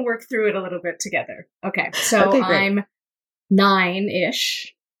hoping we can work through it a little bit together. Okay. So I'm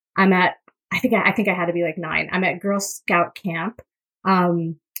 9-ish. I think I had to be like 9. I'm at Girl Scout camp.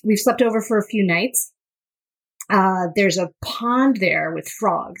 We've slept over for a few nights. There's a pond there with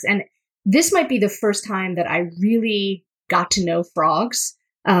frogs. And this might be the first time that I really got to know frogs.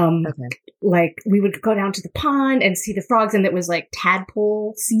 Like we would go down to the pond and see the frogs, and it was like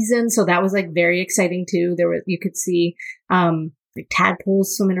tadpole season. So that was like very exciting too. You could see, like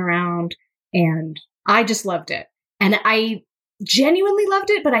tadpoles swimming around, and I just loved it. And genuinely loved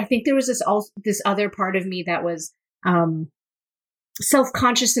it, but I think there was this other part of me that was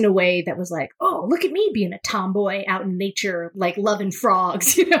self-conscious in a way that was like, oh, look at me being a tomboy out in nature, like loving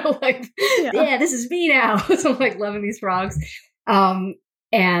frogs, like, yeah, this is me now. So I'm like loving these frogs.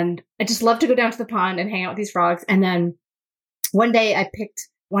 And I just love to go down to the pond and hang out with these frogs. And then one day I picked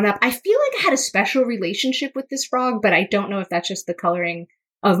one up. I feel like I had a special relationship with this frog, but I don't know if that's just the coloring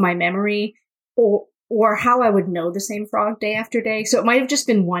of my memory or how I would know the same frog day after day. So it might have just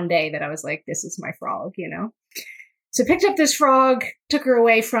been one day that I was like, this is my frog, So I picked up this frog, took her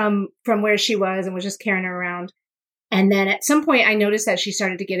away from where she was and was just carrying her around. And then at some point I noticed that she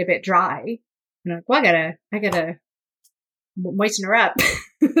started to get a bit dry. And I'm like, well, I gotta moisten her up.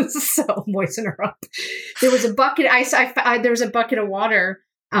 So moisten her up. There was a bucket. There was a bucket of water,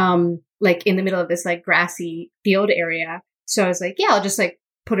 like in the middle of this like grassy field area. So I was like, yeah, I'll just like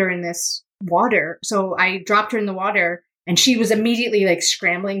put her in this water. So I dropped her in the water and she was immediately like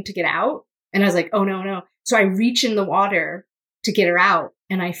scrambling to get out. And I was like, oh no. So I reach in the water to get her out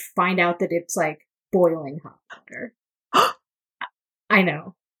and I find out that it's like boiling hot water. I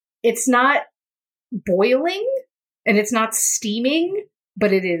know. It's not boiling and it's not steaming,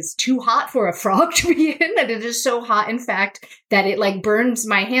 but it is too hot for a frog to be in. And it is so hot, in fact, that it like burns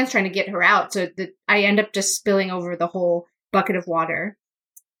my hands trying to get her out. So that I end up just spilling over the whole bucket of water.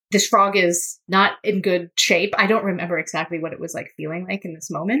 This frog is not in good shape. I don't remember exactly what it was like feeling like in this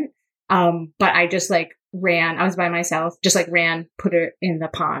moment. But I just like ran. I was by myself, just like ran, put her in the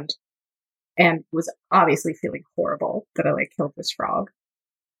pond and was obviously feeling horrible that I like killed this frog.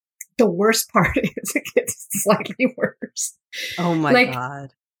 The worst part is it gets slightly worse. Oh my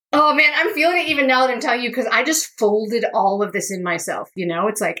God. Oh man, I'm feeling it even now that I'm telling you because I just folded all of this in myself.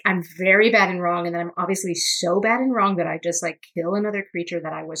 It's like I'm very bad and wrong. And then I'm obviously so bad and wrong that I just like kill another creature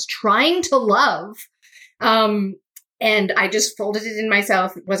that I was trying to love. And I just folded it in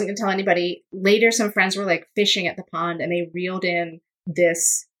myself. Wasn't going to tell anybody. Later, some friends were like fishing at the pond and they reeled in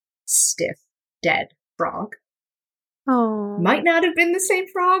this stiff, dead frog. Oh. Might not have been the same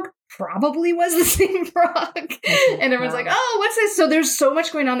frog. Probably was the same frog. And everyone's like, oh, what's this? So there's so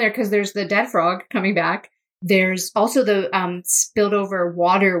much going on there because there's the dead frog coming back. There's also the spilled over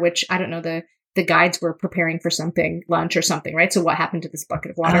water, which I don't know, the guides were preparing for something, lunch or something, right? So what happened to this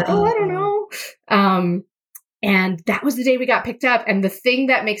bucket of water? Oh, I don't know. And that was the day we got picked up. And the thing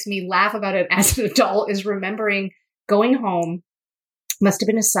that makes me laugh about it as an adult is remembering going home. Must have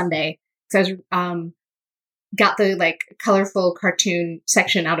been a Sunday. Because I was got the like colorful cartoon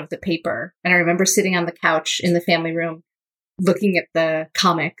section out of the paper. And I remember sitting on the couch in the family room looking at the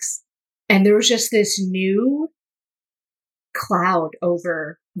comics. And there was just this new cloud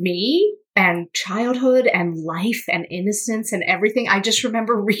over me and childhood and life and innocence and everything. I just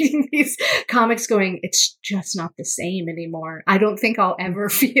remember reading these comics going, it's just not the same anymore. I don't think I'll ever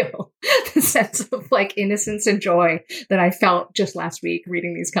feel the sense of like innocence and joy that I felt just last week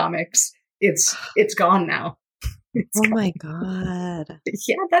reading these comics. It's gone now. Oh my God.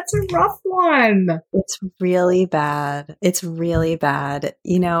 Yeah, that's a rough one. It's really bad. It's really bad.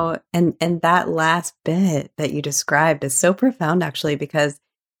 And that last bit that you described is so profound actually, because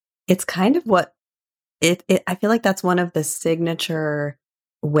it's kind of what I feel like that's one of the signature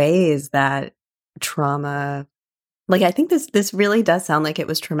ways that trauma, like I think this really does sound like it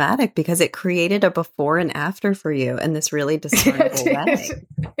was traumatic because it created a before and after for you in this really discernible way.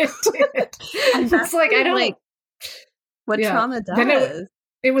 It did. It's like, I don't like what trauma does.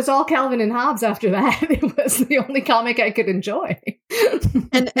 It was all Calvin and Hobbes after that. It was the only comic I could enjoy.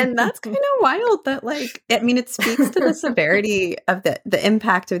 and that's kind of wild that like, I mean, it speaks to the severity of the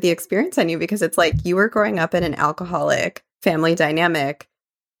impact of the experience on you, because it's like you were growing up in an alcoholic family dynamic,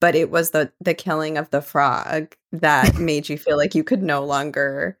 but it was the killing of the frog that made you feel like you could no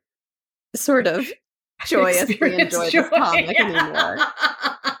longer sort of joyously enjoy this comic anymore.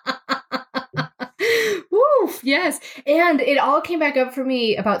 Woof, yes. And it all came back up for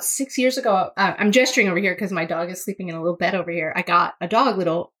me about 6 years ago. I'm gesturing over here because my dog is sleeping in a little bed over here. I got a dog,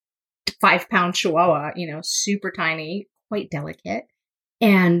 little 5-pound Chihuahua, super tiny, quite delicate.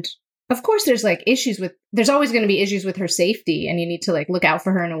 And of course, there's always going to be issues with her safety, and you need to like look out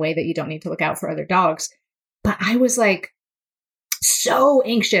for her in a way that you don't need to look out for other dogs. But I was like so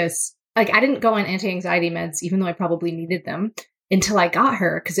anxious. Like I didn't go on anti-anxiety meds, even though I probably needed them, until I got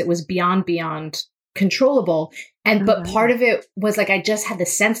her, because it was beyond controllable. And but part of it was like I just had the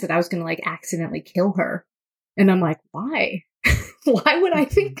sense that I was going to like accidentally kill her. And I'm like, why? Why would I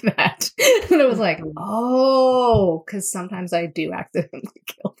think that? And I was like, oh, because sometimes I do accidentally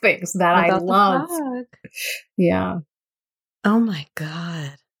kill things that I love. Yeah. Oh my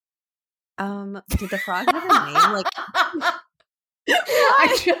God. Did the frog have a name? Like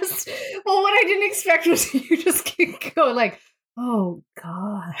What I didn't expect was you just go like, oh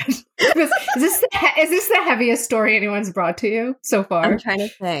God. Is this the heaviest story anyone's brought to you so far? I'm trying to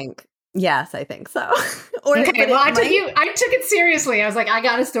think. Yes, I think so. Okay, well, I took it seriously. I was like, I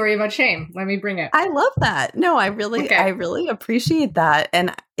got a story about shame. Let me bring it. I love that. No, I really appreciate that.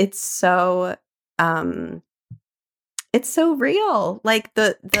 And it's so real. Like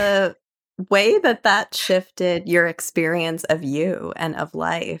the way that shifted your experience of you and of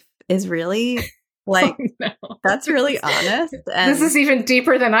life is really like, that's really honest. And this is even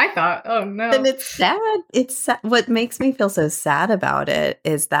deeper than I thought. Oh no. And it's sad. What makes me feel so sad about it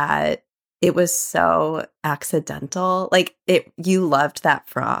is that it was so accidental. Like you loved that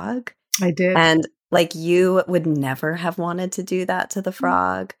frog. I did. And like you would never have wanted to do that to the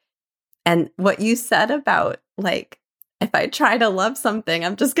frog. And what you said about like, if I try to love something,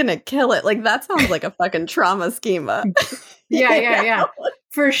 I'm just going to kill it. Like that sounds like a fucking trauma schema. Yeah.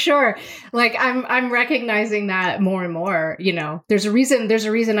 For sure. Like I'm recognizing that more and more, there's a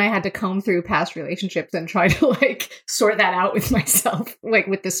reason I had to comb through past relationships and try to like sort that out with myself, like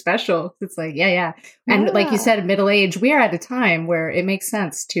with the special. It's like, yeah. And like you said, middle age, we are at a time where it makes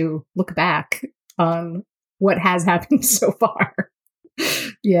sense to look back on what has happened so far.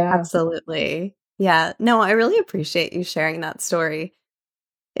 Yeah, absolutely. Yeah. No, I really appreciate you sharing that story.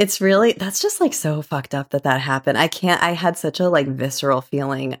 That's just like so fucked up that happened. I had such a like visceral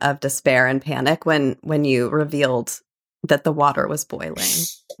feeling of despair and panic when you revealed that the water was boiling.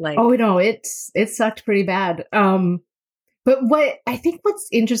 Like, oh no, it sucked pretty bad. But what's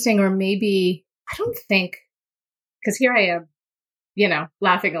interesting, or maybe, I don't think, because here I am,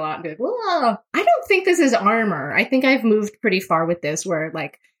 laughing a lot and being like, whoa, I don't think this is armor. I think I've moved pretty far with this where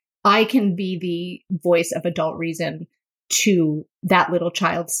like, I can be the voice of adult reason to that little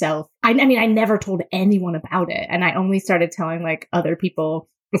child's self. I mean, I never told anyone about it. And I only started telling like other people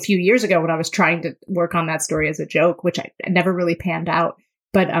a few years ago when I was trying to work on that story as a joke, which I never really panned out.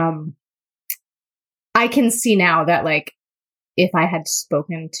 But I can see now that like, if I had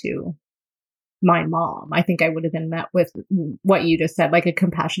spoken to my mom, I think I would have been met with what you just said, like a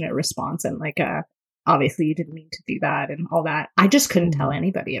compassionate response and like obviously you didn't mean to do that and all that. I just couldn't tell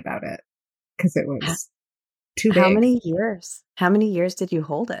anybody about it because it was too big. How many years did you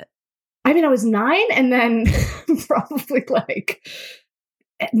hold it? I mean, I was 9 and then probably like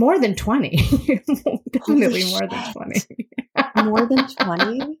more than 20. Definitely more than 20. More than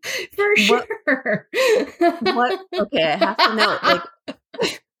 20? For sure. What? Okay, I have to know. Like,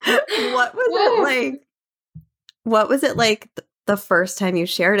 what was it like the first time you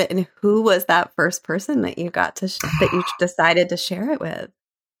shared it, and who was that first person that you got to that you decided to share it with?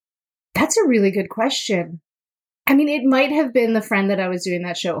 That's a really good question. I mean, it might have been the friend that I was doing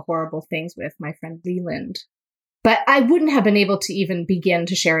that show Horrible Things with, my friend Leland. But I wouldn't have been able to even begin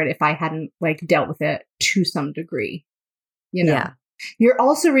to share it if I hadn't like dealt with it to some degree. Yeah. You're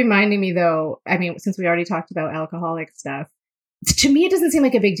also reminding me though, I mean, since we already talked about alcoholic stuff, to me, it doesn't seem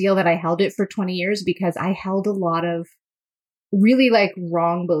like a big deal that I held it for 20 years because I held a lot of really like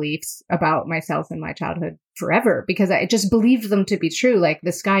wrong beliefs about myself and my childhood forever because I just believed them to be true. Like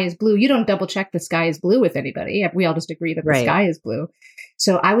the sky is blue. You don't double check the sky is blue with anybody. We all just agree that the sky is blue.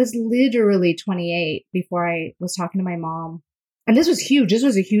 So I was literally 28 before I was talking to my mom. And this was huge. This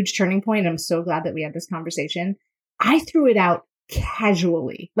was a huge turning point. I'm so glad that we had this conversation. I threw it out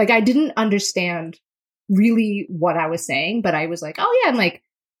casually. Like I didn't understand really what I was saying, but I was like, oh yeah.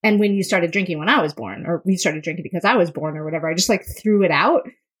 And when you started drinking when I was born, or we started drinking because I was born or whatever, I just like threw it out.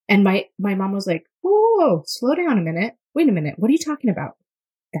 And my mom was like, whoa, slow down a minute. Wait a minute. What are you talking about?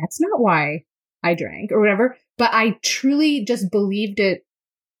 That's not why I drank or whatever. But I truly just believed it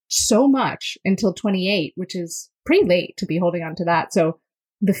so much until 28, which is pretty late to be holding on to that. So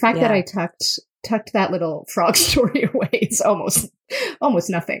the fact that I tucked that little frog story away, it's almost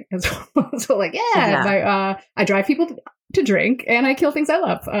nothing. So like, I drive people to drink and I kill things I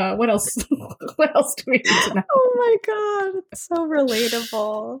love. What else? What else do we need to know? Oh my God. It's so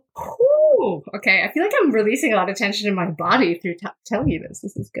relatable. Ooh, okay. I feel like I'm releasing a lot of tension in my body through telling you this.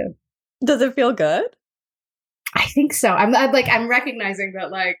 This is good. Does it feel good? I think so. I'm recognizing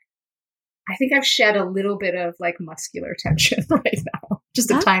that like, I think I've shed a little bit of like muscular tension right now.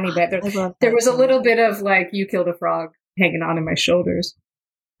 Just a tiny bit. There was a little bit of like, you killed a frog hanging on in my shoulders.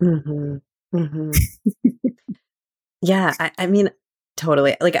 Mm-hmm. Mm-hmm. Yeah, I mean,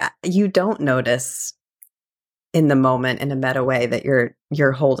 totally. Like, you don't notice in the moment in a meta way that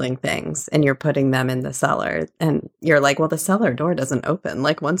you're holding things and you're putting them in the cellar, and you're like, well, the cellar door doesn't open.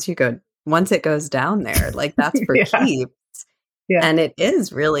 Like once it goes down there, like that's for keeps. Yeah. And it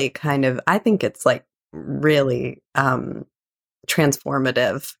is really kind of, I think it's like really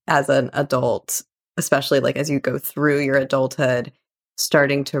transformative as an adult, especially like as you go through your adulthood,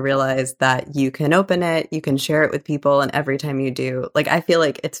 starting to realize that you can open it, you can share it with people, and every time you do, like I feel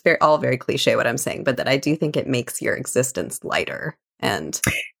like it's all very cliche what I'm saying, but that I do think it makes your existence lighter. And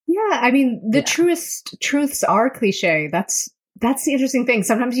yeah, I mean, the truest truths are cliche. That's the interesting thing.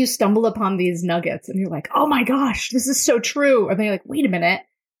 Sometimes you stumble upon these nuggets and you're like, oh my gosh, this is so true. And then you're like, wait a minute,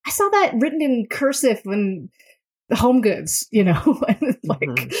 I saw that written in cursive in Home Goods,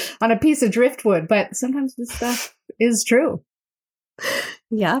 like on a piece of driftwood. But sometimes this stuff is true.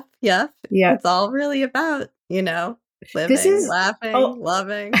 Yeah. It's all really about, living, laughing,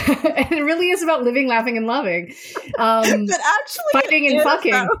 loving. And it really is about living, laughing, and loving. But actually, fighting and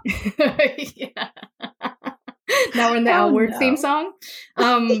fucking. Yeah. Now we're in the L Word theme song.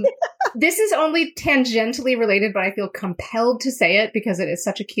 This is only tangentially related, but I feel compelled to say it because it is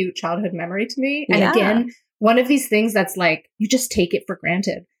such a cute childhood memory to me. And again, one of these things that's like, you just take it for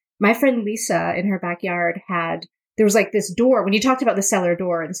granted. My friend Lisa in her backyard there was like this door when you talked about the cellar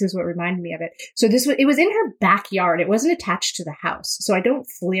door, and this is what reminded me of it. So it was in her backyard. It wasn't attached to the house. So I don't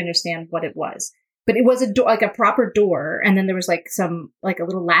fully understand what it was, but it was a door, like a proper door. And then there was like a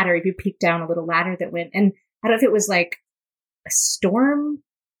little ladder. If you peek down, a little ladder that went, and I don't know if it was like a storm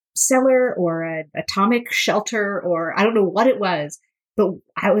cellar or an atomic shelter, or I don't know what it was, but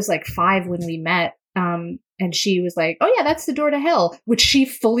I was like 5 when we met. And she was like, oh yeah, that's the door to hell, which she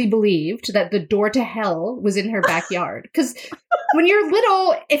fully believed that the door to hell was in her backyard. Because when you're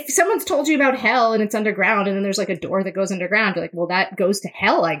little, if someone's told you about hell and it's underground and then there's like a door that goes underground, you're like, well, that goes to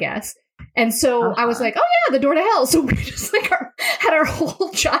hell, I guess. And so I was like, oh yeah, the door to hell. So we just like had our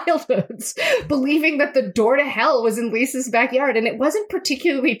whole childhoods believing that the door to hell was in Lisa's backyard. And it wasn't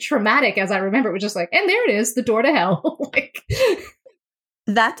particularly traumatic as I remember. It was just like, and there it is, the door to hell. Like,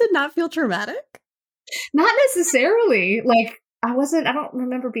 that did not feel traumatic? Not necessarily. Like, I don't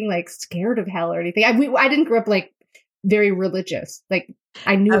remember being like scared of hell or anything. I didn't grow up like very religious. Like,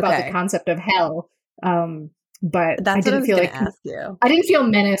 I knew about the concept of hell. But that's I didn't feel like ask you. I didn't feel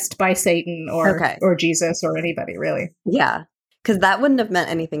menaced by Satan or Jesus or anybody really. Yeah. Because that wouldn't have meant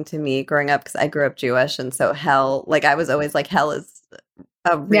anything to me growing up because I grew up Jewish. And so hell, like I was always like, hell is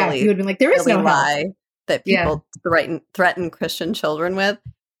a really, you would have been like, there is no lie hell. That people threaten Christian children with.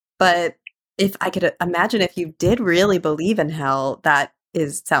 But if I could imagine if you did really believe in hell,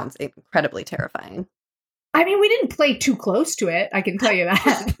 sounds incredibly terrifying. I mean, we didn't play too close to it. I can tell you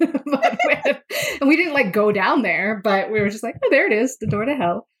that. And we didn't like go down there, but we were just like, oh, there it is, the door to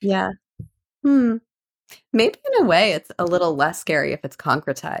hell. Yeah. Maybe in a way it's a little less scary if it's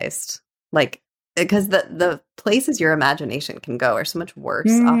concretized. Like, because the places your imagination can go are so much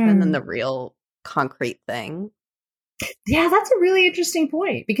worse often than the real concrete thing. Yeah, that's a really interesting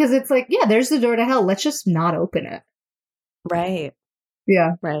point because it's like, yeah, there's the door to hell. Let's just not open it. Right.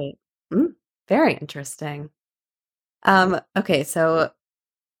 Yeah. Right. Very interesting. Okay, so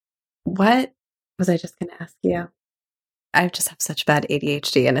what was I just going to ask you? I just have such bad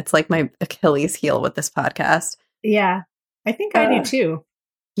ADHD, and it's like my Achilles heel with this podcast. Yeah, I think I do too.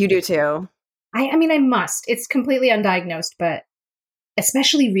 You do too? I mean, I must. It's completely undiagnosed, but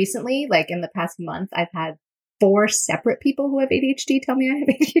especially recently, like in the past month, I've had 4 separate people who have ADHD tell me I have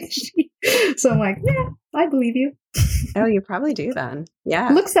ADHD. So I'm like, yeah, I believe you. Oh, you probably do then. Yeah.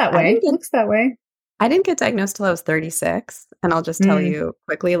 Looks that way. I didn't get diagnosed till I was 36. And I'll just tell you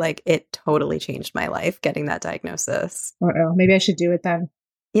quickly, like it totally changed my life getting that diagnosis. Uh-oh. Maybe I should do it then.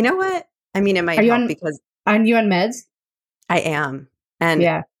 You know what? I mean, it might help because... Are you on meds? I am.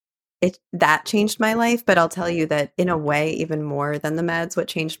 And that changed my life. But I'll tell you that in a way, even more than the meds, what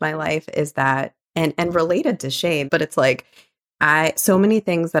changed my life is that, and related to shame, but it's like, so many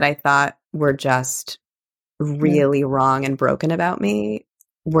things that I thought were just really wrong and broken about me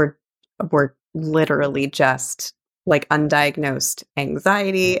were literally just like undiagnosed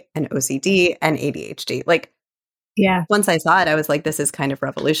anxiety and OCD and ADHD. Like, yeah. Once I saw it, I was like, this is kind of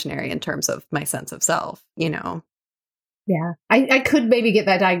revolutionary in terms of my sense of self, Yeah. I could maybe get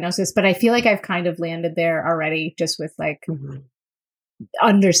that diagnosis, but I feel like I've kind of landed there already just with like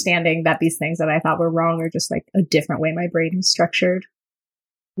understanding that these things that I thought were wrong are just like a different way my brain is structured.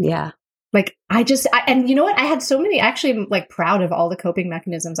 Yeah. Like and you know what? I had so many, actually I'm like proud of all the coping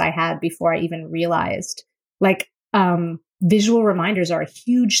mechanisms I had before I even realized like, visual reminders are a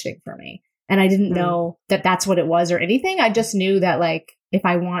huge thing for me. And I didn't know that that's what it was or anything. I just knew that like, if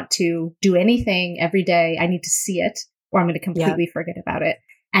I want to do anything every day, I need to see it or I'm going to completely forget about it.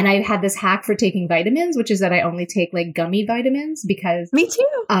 And I had this hack for taking vitamins, which is that I only take like gummy vitamins because me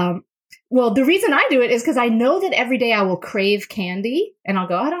too. Well, the reason I do it is because I know that every day I will crave candy and I'll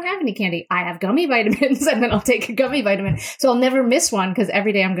go, I don't have any candy. I have gummy vitamins and then I'll take a gummy vitamin. So I'll never miss one because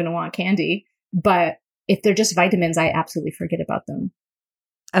every day I'm going to want candy. But if they're just vitamins, I absolutely forget about them.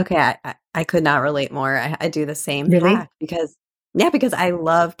 Okay. I could not relate more. I do the same Really? hack because I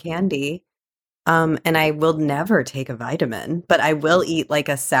love candy. And I will never take a vitamin, but I will eat like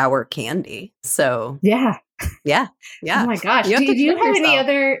a sour candy. So yeah. Oh my gosh. Do you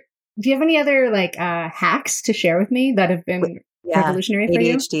have any other like hacks to share with me that have been revolutionary for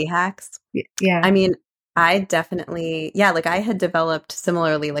you? ADHD hacks. Yeah. I mean, I definitely, like I had developed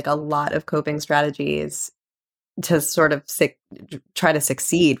similarly like a lot of coping strategies to sort of try to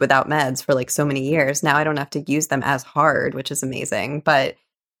succeed without meds for like so many years. Now I don't have to use them as hard, which is amazing, but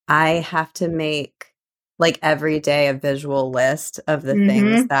I have to make like every day a visual list of the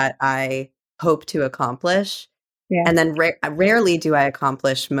things that I hope to accomplish. Yeah. And then rarely do I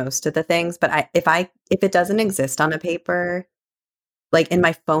accomplish most of the things, but if it doesn't exist on a paper, like, and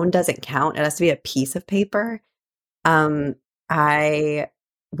my phone doesn't count, it has to be a piece of paper. I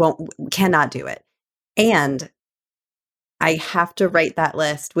cannot do it. And I have to write that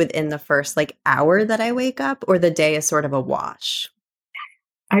list within the first like hour that I wake up, or the day is sort of a wash.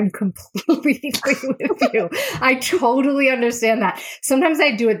 I'm completely with you. I totally understand that. Sometimes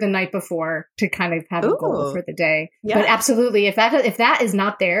I do it the night before to kind of have a goal for the day. Yeah. But absolutely, if that is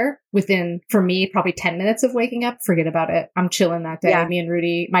not there within, for me, probably 10 minutes of waking up, forget about it. I'm chilling that day. Yeah. Me and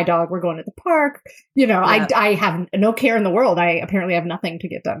Rudy, my dog, we're going to the park. You know, yeah. I have no care in the world. I apparently have nothing to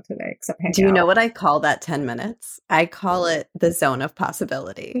get done today except hang out. Do you know what I call that 10 minutes? I call it the zone of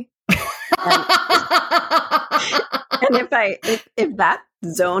possibility. And if that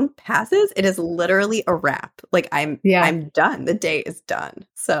zone passes, it is literally a wrap. Like I'm done. The day is done.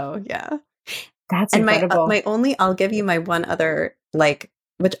 So yeah, that's incredible. I'll give you my one other, like,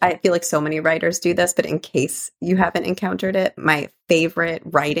 which I feel like so many writers do this, but in case you haven't encountered it, my favorite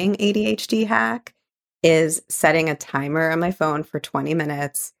writing ADHD hack is setting a timer on my phone for 20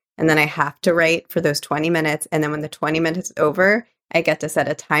 minutes. And then I have to write for those 20 minutes. And then when the 20 minutes is over, I get to set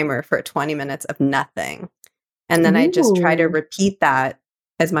a timer for 20 minutes of nothing. And then I just try to repeat that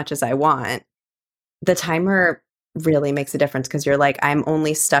as much as I want. The timer really makes a difference because you're like, I'm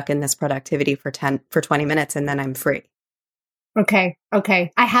only stuck in this productivity for 20 minutes and then I'm free. Okay.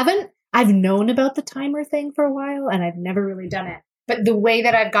 I've known about the timer thing for a while and I've never really done it. But the way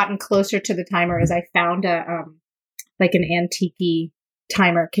that I've gotten closer to the timer is I found like an antique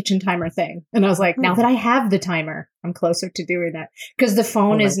timer, kitchen timer thing. And I was like, now that I have the timer, I'm closer to doing that. Because the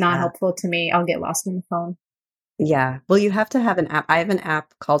phone is not helpful to me. I'll get lost in the phone. Yeah. Well, you have to have an app. I have an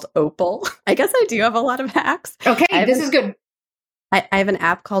app called Opal. I guess I do have a lot of hacks. Okay, this is good. I have an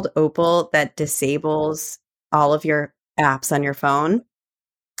app called Opal that disables all of your apps on your phone.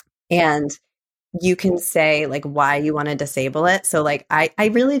 And you can say like why you want to disable it. So like I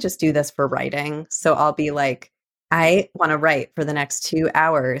really just do this for writing. So I'll be like, I want to write for the next 2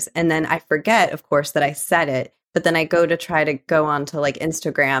 hours. And then I forget, of course, that I set it. But then I go to try to go onto like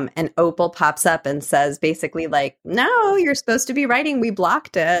Instagram and Opal pops up and says basically like, no, you're supposed to be writing. We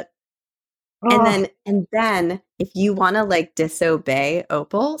blocked it. Oh. And then if you want to like disobey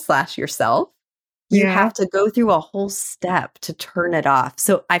Opal / yourself, you have to go through a whole step to turn it off.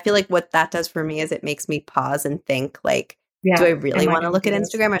 So I feel like what that does for me is it makes me pause and think like, do I really want to look at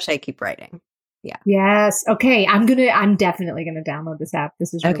Instagram or should I keep writing? Yeah. Yes. Okay. I'm definitely going to download this app.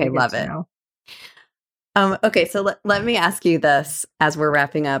 This is really good love to it. know. Okay, so let me ask you this as we're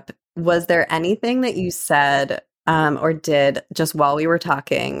wrapping up. Was there anything that you said or did just while we were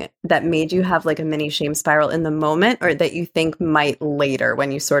talking that made you have like a mini shame spiral in the moment, or that you think might later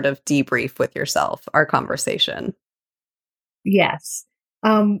when you sort of debrief with yourself, our conversation? Yes.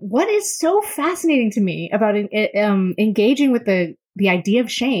 What is so fascinating to me about engaging with the idea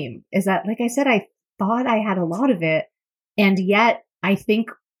of shame is that, like I said, I thought I had a lot of it, and yet I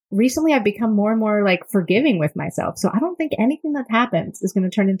think recently I've become more and more like forgiving with myself. So I don't think anything that happens is going to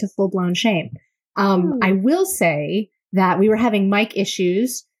turn into full-blown shame. I will say that we were having mic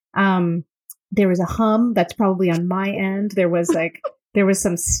issues. There was a hum that's probably on my end. There was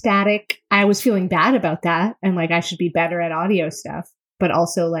some static. I was feeling bad about that. And like, I should be better at audio stuff, but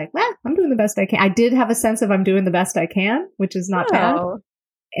also like, well, I'm doing the best I can. I did have a sense of I'm doing the best I can, which is not bad.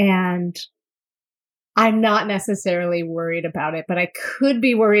 And I'm not necessarily worried about it, but I could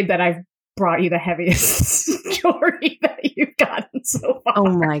be worried that I've brought you the heaviest story that you've gotten so far.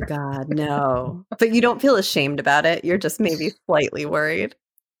 Oh my God, no. But you don't feel ashamed about it. You're just maybe slightly worried.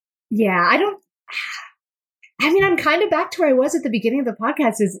 Yeah, I'm kind of back to where I was at the beginning of the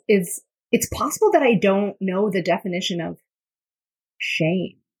podcast is it's possible that I don't know the definition of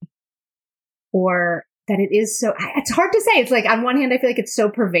shame. or that it is so, it's hard to say. It's like, on one hand, I feel like it's so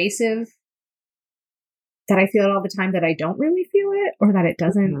pervasive that I feel it all the time that I don't really feel it, or that it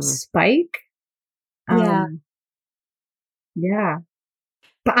doesn't spike. Yeah.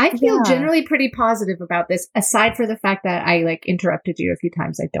 But I feel generally pretty positive about this, aside for the fact that I like interrupted you a few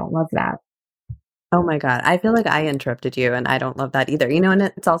times. I don't love that. Oh my God. I feel like I interrupted you and I don't love that either. You know, and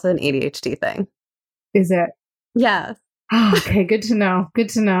it's also an ADHD thing. Is it? Yeah. Oh, okay. Good to know. Good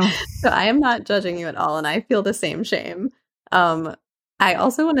to know. So I am not judging you at all. And I feel the same shame. I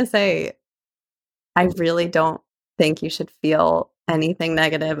also want to say, I really don't think you should feel anything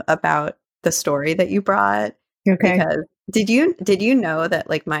negative about the story that you brought. Okay. Because did you know that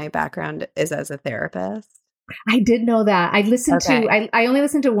like my background is as a therapist? I did know that. I listened to, I only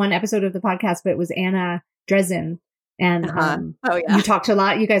listened to one episode of the podcast, but it was Anna Dresden. And you talked a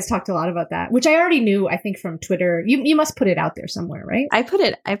lot. You guys talked a lot about that, which I already knew, I think, from Twitter. You must put it out there somewhere, right? I put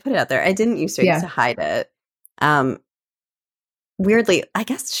it out there. I didn't used to hide it. Weirdly, I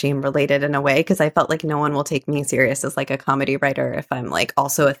guess shame related in a way, because I felt like no one will take me serious as like a comedy writer if I'm like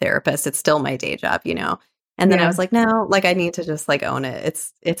also a therapist. It's still my day job, you know? And then I was like, no, like I need to just like own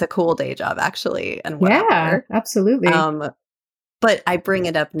it. It's a cool day job actually. And whatever. Yeah, absolutely. But I bring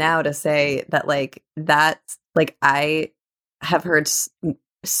it up now to say that like that's like I have heard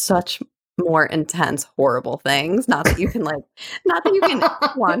such more intense, horrible things. Not that you can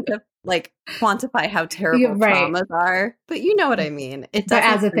quantify how terrible traumas are, but you know what I mean. It doesn't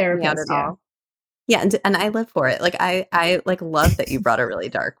as a therapist at all. Yeah, and I live for it. Like I like love that you brought a really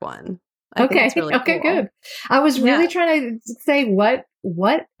dark one. Okay, really okay, cool. good. I was really trying to say what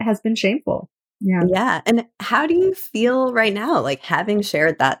has been shameful. Yeah. Yeah. And how do you feel right now, like having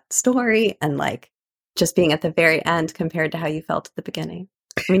shared that story and like just being at the very end compared to how you felt at the beginning?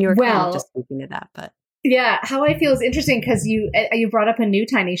 I mean, you were kind of just speaking to that, but yeah, how I feel is interesting because you brought up a new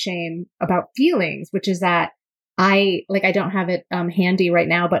tiny shame about feelings, which is that I don't have it handy right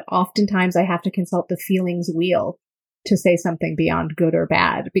now, but oftentimes I have to consult the feelings wheel to say something beyond good or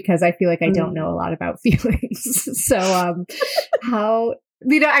bad, because I feel like I don't know a lot about feelings. So how,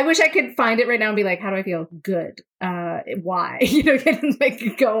 you know, I wish I could find it right now and be like, how do I feel? Good. Why? You know,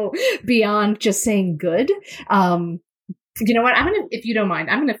 like go beyond just saying good. You know what? If you don't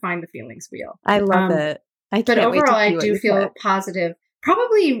mind, I'm going to find the feelings wheel. I love it. But overall, I do feel positive,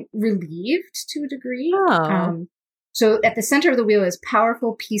 probably relieved to a degree. Oh. So at the center of the wheel is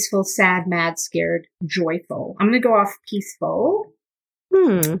powerful, peaceful, sad, mad, scared, joyful. I'm going to go off peaceful.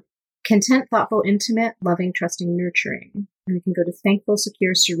 Content, thoughtful, intimate, loving, trusting, nurturing. And we can go to thankful,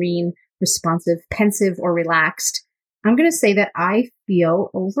 secure, serene, responsive, pensive, or relaxed. I'm going to say that I feel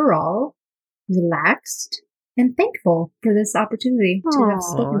overall relaxed and thankful for this opportunity to have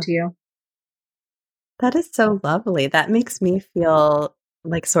spoken to you. That is so lovely. That makes me feel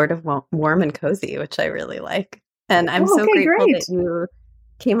like sort of warm and cozy, which I really like. And I'm so grateful that you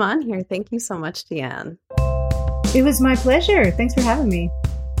came on here. Thank you so much, DeAnne. It was my pleasure. Thanks for having me.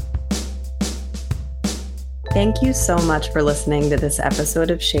 Thank you so much for listening to this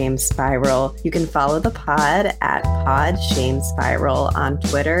episode of Shame Spiral. You can follow the pod at Pod Shame Spiral on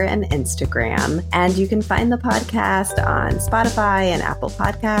Twitter and Instagram. And you can find the podcast on Spotify and Apple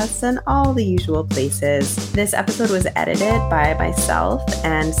Podcasts and all the usual places. This episode was edited by myself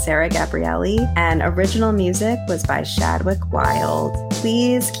and Sarah Gabrielli, and original music was by Shadwick Wild.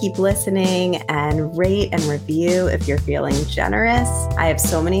 Please keep listening and rate and review if you're feeling generous. I have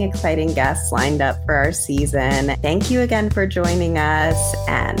so many exciting guests lined up for our season. Thank you again for joining us,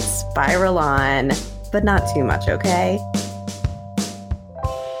 and spiral on, but not too much, okay?